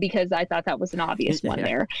over him because I thought that was an obvious one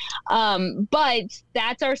there. But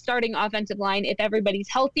that's our starting offensive line. If everybody's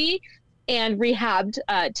healthy and rehabbed,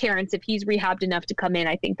 Terrence, if he's rehabbed enough to come in,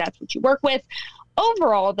 I think that's what you work with.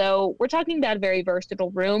 Overall, though, we're talking about a very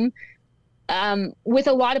versatile room with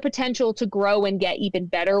a lot of potential to grow and get even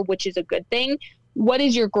better, which is a good thing. What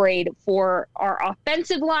is your grade for our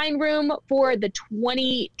offensive line room for the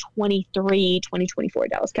 2023-2024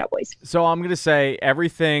 Dallas Cowboys? So I'm going to say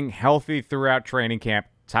everything healthy throughout training camp.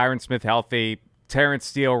 Tyron Smith healthy, Terrence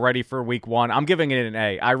Steele ready for week 1. I'm giving it an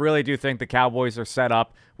A. I really do think the Cowboys are set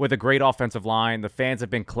up with a great offensive line. The fans have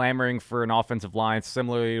been clamoring for an offensive line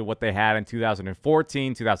similarly to what they had in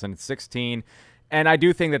 2014, 2016. And I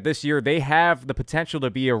do think that this year they have the potential to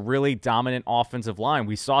be a really dominant offensive line.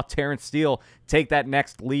 We saw Terrence Steele take that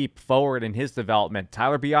next leap forward in his development.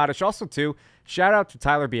 Tyler Biadasz also, too. Shout out to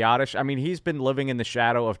Tyler Biadasz. I mean, he's been living in the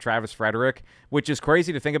shadow of Travis Frederick, which is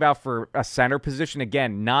crazy to think about for a center position.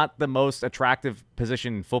 Again, not the most attractive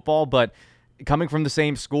position in football, but coming from the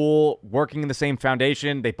same school, working in the same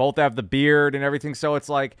foundation, they both have the beard and everything. So it's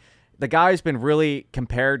like the guy's been really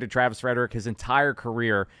compared to Travis Frederick his entire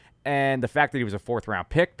career. And the fact that he was a 4th-round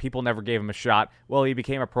pick, people never gave him a shot. Well, he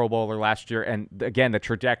became a Pro Bowler last year, and again, the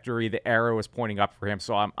trajectory, the arrow is pointing up for him,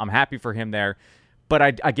 so I'm happy for him there.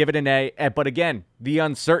 But I give it an A. But again, the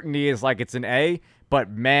uncertainty is like it's an A,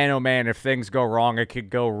 but man, oh man, if things go wrong, it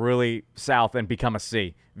could go really south and become a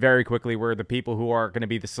C very quickly, where the people who are going to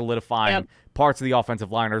be the solidifying parts of the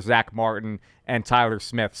offensive line are Zach Martin and Tyler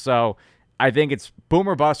Smith. So I think it's boom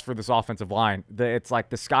or bust for this offensive line. It's like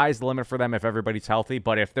the sky's the limit for them if everybody's healthy.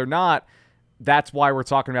 But if they're not, that's why we're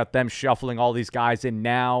talking about them shuffling all these guys in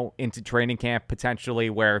now into training camp potentially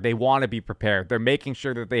where they want to be prepared. They're making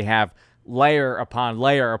sure that they have layer upon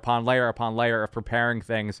layer upon layer upon layer of preparing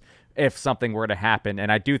things if something were to happen.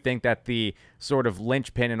 And I do think that the sort of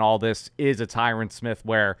linchpin in all this is a Tyron Smith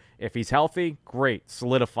where if he's healthy, great,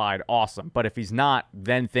 solidified, awesome. But if he's not,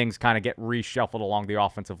 then things kind of get reshuffled along the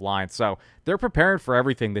offensive line. So they're preparing for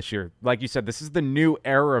everything this year. Like you said, this is the new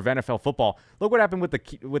era of NFL football. Look what happened with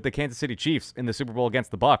the Kansas City Chiefs in the Super Bowl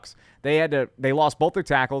against the Bucs. They lost both their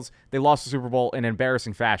tackles. They lost the Super Bowl in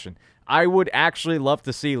embarrassing fashion. I would actually love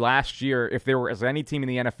to see last year if there was any team in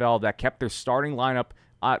the NFL that kept their starting lineup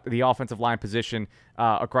the offensive line position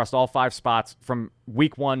across all 5 spots from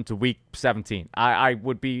week 1 to week 17. I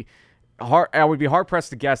would be hard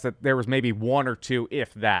pressed to guess that there was maybe 1 or 2,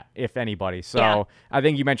 if anybody. So I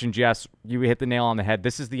think you mentioned, Jess, you hit the nail on the head.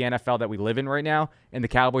 This is the NFL that we live in right now, and the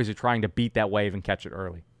Cowboys are trying to beat that wave and catch it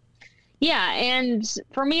early. Yeah, and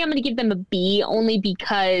for me, I'm going to give them a B only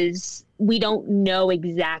because we don't know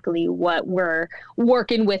exactly what we're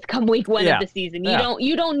working with come week 1 of the season.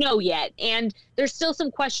 You don't know yet, and there's still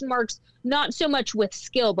some question marks not so much with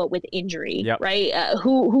skill, but with injury, Yep. right?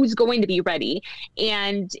 Who's going to be ready?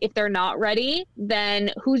 And if they're not ready,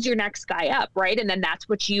 then who's your next guy up, right? And then that's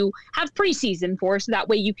what you have preseason for, so that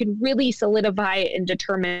way you can really solidify and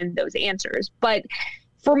determine those answers. But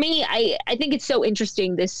for me, I think it's so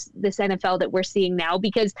interesting, this NFL that we're seeing now,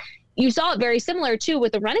 because you saw it very similar too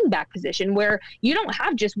with the running back position, where you don't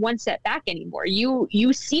have just one set back anymore.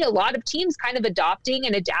 You see a lot of teams kind of adopting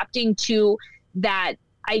and adapting to that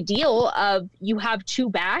ideal of you have two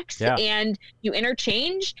backs and you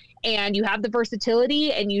interchange and you have the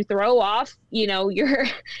versatility and you throw off, your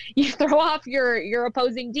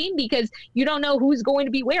opposing team, because you don't know who's going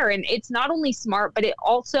to be where. And it's not only smart, but it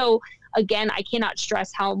also, again, I cannot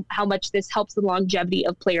stress how much this helps the longevity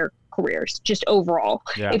of player careers just overall.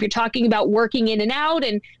 If you're talking about working in and out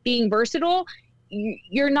and being versatile,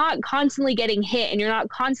 you're not constantly getting hit and you're not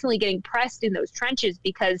constantly getting pressed in those trenches,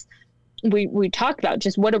 because we talked about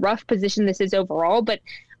just what a rough position this is overall. But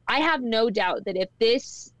I have no doubt that if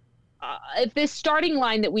this starting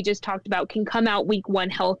line that we just talked about can come out week 1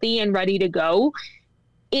 healthy and ready to go,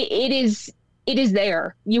 it is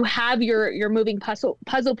there. You have your moving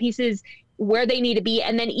puzzle pieces where they need to be.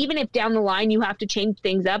 And then even if down the line you have to change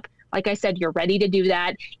things up, like I said, you're ready to do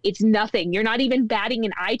that. It's nothing. You're not even batting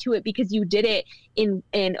an eye to it, because you did it in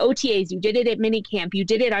OTAs. You did it at minicamp. You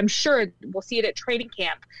did it, I'm sure we'll see it at training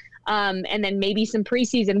camp. And then maybe some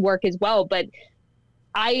preseason work as well. But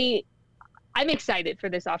I'm excited for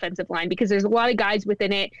this offensive line, because there's a lot of guys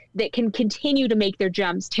within it that can continue to make their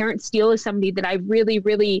jumps. Terrence Steele is somebody that I really,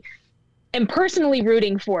 really am personally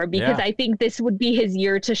rooting for, because I think this would be his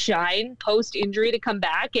year to shine post-injury, to come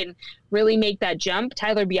back and really make that jump.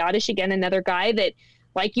 Tyler Biotish, again, another guy that,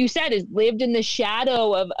 like you said, has lived in the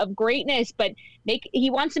shadow of greatness, but he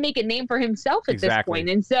wants to make a name for himself at this point.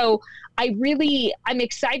 And so I'm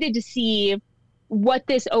excited to see what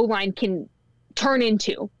this O-line can turn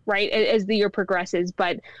into, right, as the year progresses.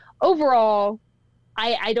 But overall,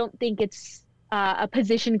 I don't think it's a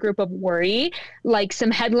position group of worry, like some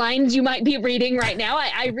headlines you might be reading right now.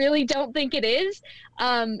 I really don't think it is.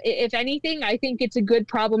 If anything, I think it's a good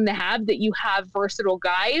problem to have, that you have versatile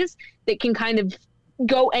guys that can kind of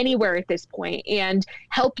go anywhere at this point and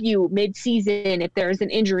help you mid-season if there's an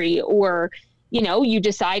injury, or, you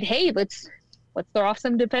decide, hey, let's throw off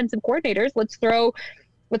some defensive coordinators. Let's throw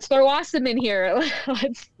Awesome in here.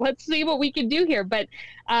 Let's see what we can do here. But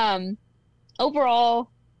overall,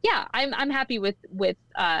 yeah, I'm happy with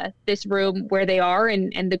this room where they are,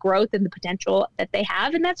 and the growth and the potential that they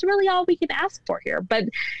have. And that's really all we can ask for here. But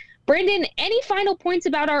Brandon, any final points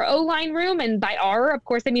about our O-line room? And by our, of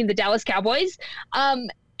course, I mean the Dallas Cowboys.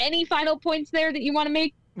 Any final points there that you want to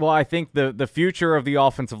make? Well, I think the future of the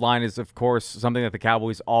offensive line is, of course, something that the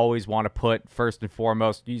Cowboys always want to put first and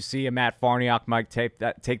foremost. You see a Matt Farniok might take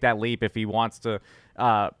that leap if he wants to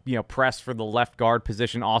press for the left guard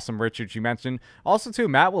position. Awesome Richards, you mentioned. Also, too,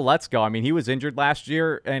 Matt Willetsko. I mean, he was injured last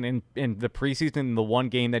year, and in the preseason, the one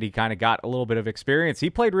game that he kind of got a little bit of experience, he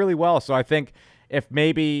played really well. So I think if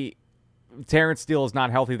maybe Terrence Steele is not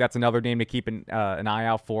healthy, that's another name to keep an eye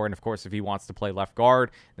out for. And, of course, if he wants to play left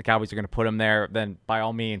guard, the Cowboys are going to put him there, then by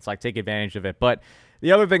all means, take advantage of it. But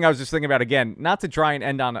the other thing I was just thinking about, again, not to try and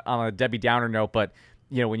end on a Debbie Downer note, but,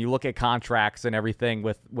 when you look at contracts and everything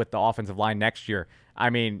with the offensive line next year, I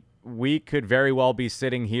mean, we could very well be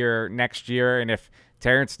sitting here next year, and if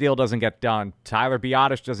Terrence Steele doesn't get done, Tyler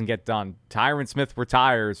Biotish doesn't get done, Tyron Smith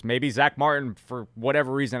retires, maybe Zach Martin, for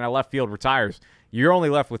whatever reason, at left field retires, you're only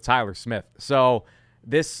left with Tyler Smith. So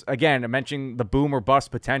this, again, mentioning the boom or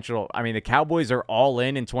bust potential, I mean, the Cowboys are all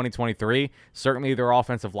in 2023. Certainly their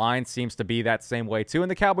offensive line seems to be that same way too,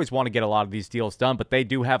 and the Cowboys want to get a lot of these deals done, but they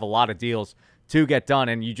do have a lot of deals to get done,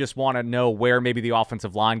 and you just want to know where maybe the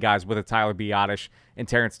offensive line guys with a Tyler Biotish and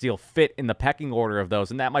Terrence Steele fit in the pecking order of those,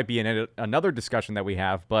 and that might be another discussion that we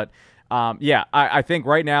have. But I think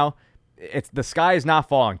right now the sky is not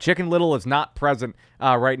falling. Chicken Little is not present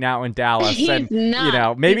right now in Dallas. He's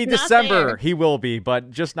not. Maybe He's December he will be, but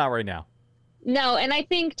just not right now. No, and I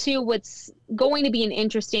think, too, what's going to be an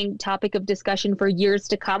interesting topic of discussion for years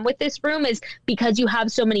to come with this room is because you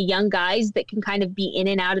have so many young guys that can kind of be in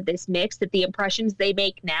and out of this mix, that the impressions they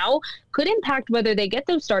make now could impact whether they get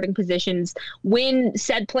those starting positions when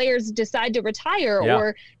said players decide to retire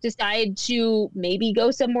or decide to maybe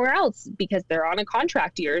go somewhere else because they're on a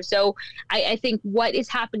contract year. So I think what is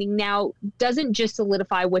happening now doesn't just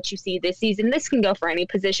solidify what you see this season. This can go for any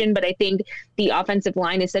position, but I think the offensive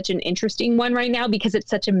line is such an interesting one right now because it's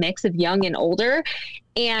such a mix of young and older.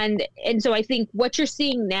 And so I think what you're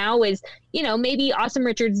seeing now is, maybe Awesome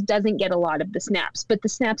Richards doesn't get a lot of the snaps, but the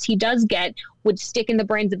snaps he does get would stick in the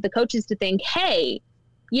brains of the coaches to think, hey,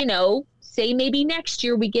 say maybe next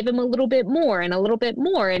year we give him a little bit more and a little bit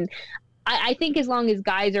more. And I think as long as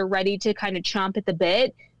guys are ready to kind of chomp at the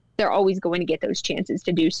bit, they're always going to get those chances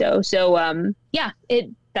to do so. So,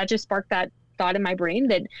 that just sparked that thought in my brain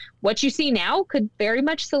that what you see now could very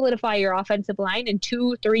much solidify your offensive line in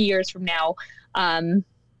 2-3 years from now.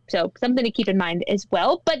 So something to keep in mind as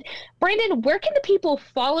well. But Brandon, where can the people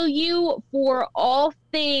follow you for all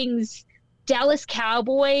things Dallas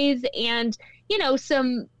Cowboys and,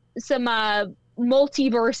 some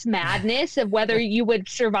multiverse madness of whether you would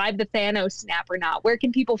survive the Thanos snap or not? Where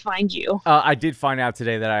can people find you? I did find out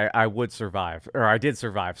today that I would survive, or I did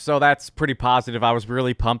survive. So that's pretty positive. I was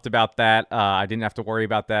really pumped about that. I didn't have to worry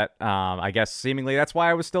about that. I guess seemingly that's why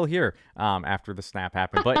I was still here after the snap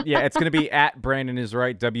happened. But yeah, it's going to be at Brandon is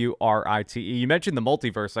right, WRITE. You mentioned the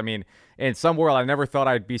multiverse. I mean, in some world, I never thought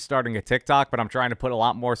I'd be starting a TikTok, but I'm trying to put a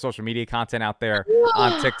lot more social media content out there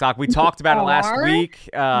on TikTok. We talked about it last week,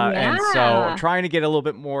 and so I'm trying to get a little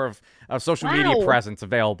bit more of social media presence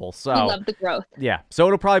available. So I love the growth. Yeah, so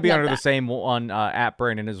it'll probably be under the same one at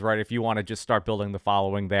Brandon is right if you want to just start building the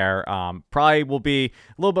following there. Probably will be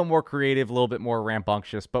a little bit more creative, a little bit more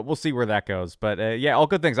rambunctious, but we'll see where that goes. But yeah, all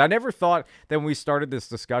good things. I never thought that when we started this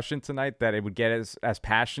discussion tonight that it would get as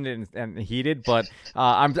passionate and heated, but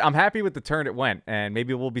I'm happy with the turn it went, and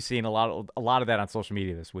maybe we'll be seeing a lot of that on social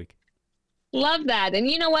media this week. Love that. And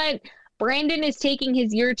you know what? Brandon is taking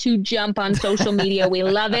his year 2 jump on social media. We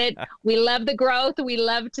love it. We love the growth. We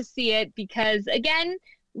love to see it because, again,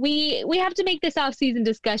 we have to make this off-season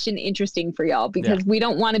discussion interesting for y'all because we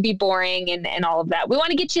don't want to be boring and all of that. We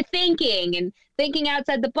want to get you thinking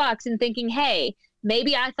outside the box and thinking, hey,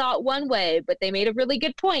 maybe I thought one way, but they made a really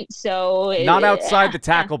good point. So not outside the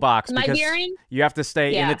tackle box Am I because veering? You have to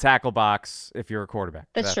stay in the tackle box if you're a quarterback.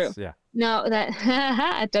 That's true. Yeah. No,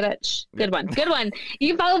 good one. Good one. You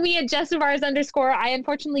can follow me at @JustNavarez_. I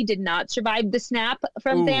unfortunately did not survive the snap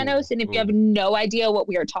from Thanos. And if you have no idea what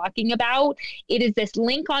we are talking about, it is this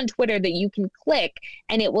link on Twitter that you can click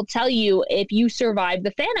and it will tell you if you survived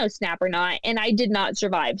the Thanos snap or not. And I did not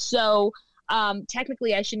survive. So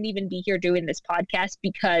technically I shouldn't even be here doing this podcast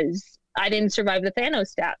because I didn't survive the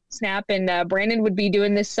Thanos snap, and Brandon would be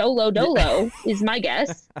doing this solo dolo is my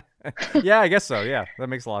guess. Yeah, I guess so. Yeah, that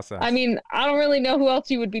makes a lot of sense. I mean, I don't really know who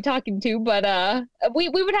else you would be talking to, but we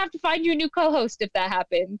would have to find you a new co-host if that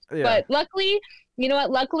happened. Yeah. But luckily, you know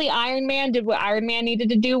what? Luckily, Iron Man did what Iron Man needed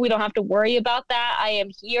to do. We don't have to worry about that. I am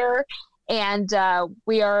here. And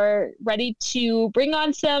we are ready to bring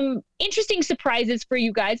on some interesting surprises for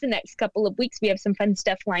you guys the next couple of weeks. We have some fun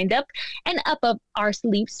stuff lined up and up our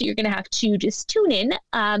sleeves. So you're going to have to just tune in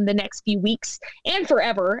the next few weeks and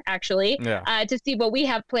forever, actually, to see what we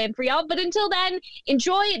have planned for y'all. But until then,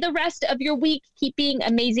 enjoy the rest of your week. Keep being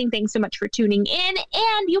amazing. Thanks so much for tuning in.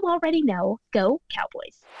 And you already know, go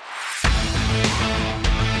Cowboys.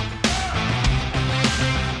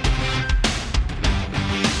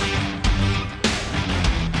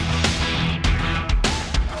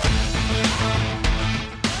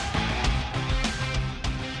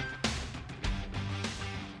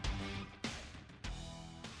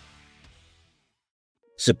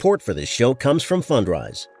 Support for this show comes from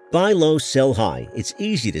Fundrise. Buy low, sell high. It's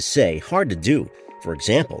easy to say, hard to do. For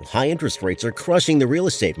example, high interest rates are crushing the real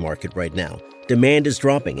estate market right now. Demand is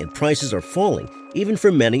dropping and prices are falling, even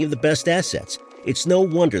for many of the best assets. It's no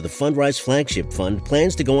wonder the Fundrise Flagship Fund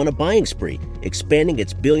plans to go on a buying spree, expanding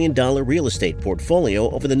its billion-dollar real estate portfolio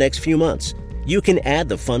over the next few months. You can add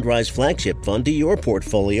the Fundrise Flagship Fund to your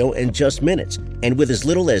portfolio in just minutes and with as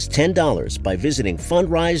little as $10 by visiting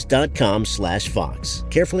fundrise.com/Fox.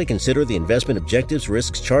 Carefully consider the investment objectives,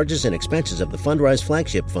 risks, charges, and expenses of the Fundrise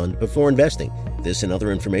Flagship Fund before investing. This and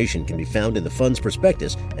other information can be found in the fund's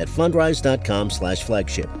prospectus at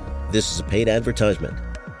fundrise.com/flagship. This is a paid advertisement.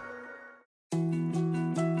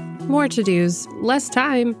 More to-dos, less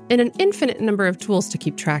time, and an infinite number of tools to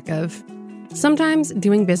keep track of. Sometimes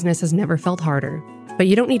doing business has never felt harder, but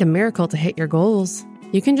you don't need a miracle to hit your goals.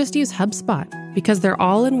 You can just use HubSpot because their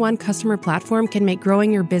all-in-one customer platform can make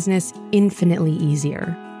growing your business infinitely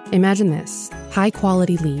easier. Imagine this: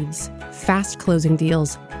 high-quality leads, fast closing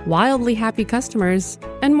deals, wildly happy customers,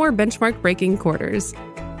 and more benchmark-breaking quarters.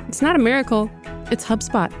 It's not a miracle, it's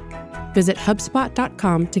HubSpot. Visit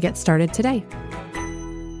HubSpot.com to get started today.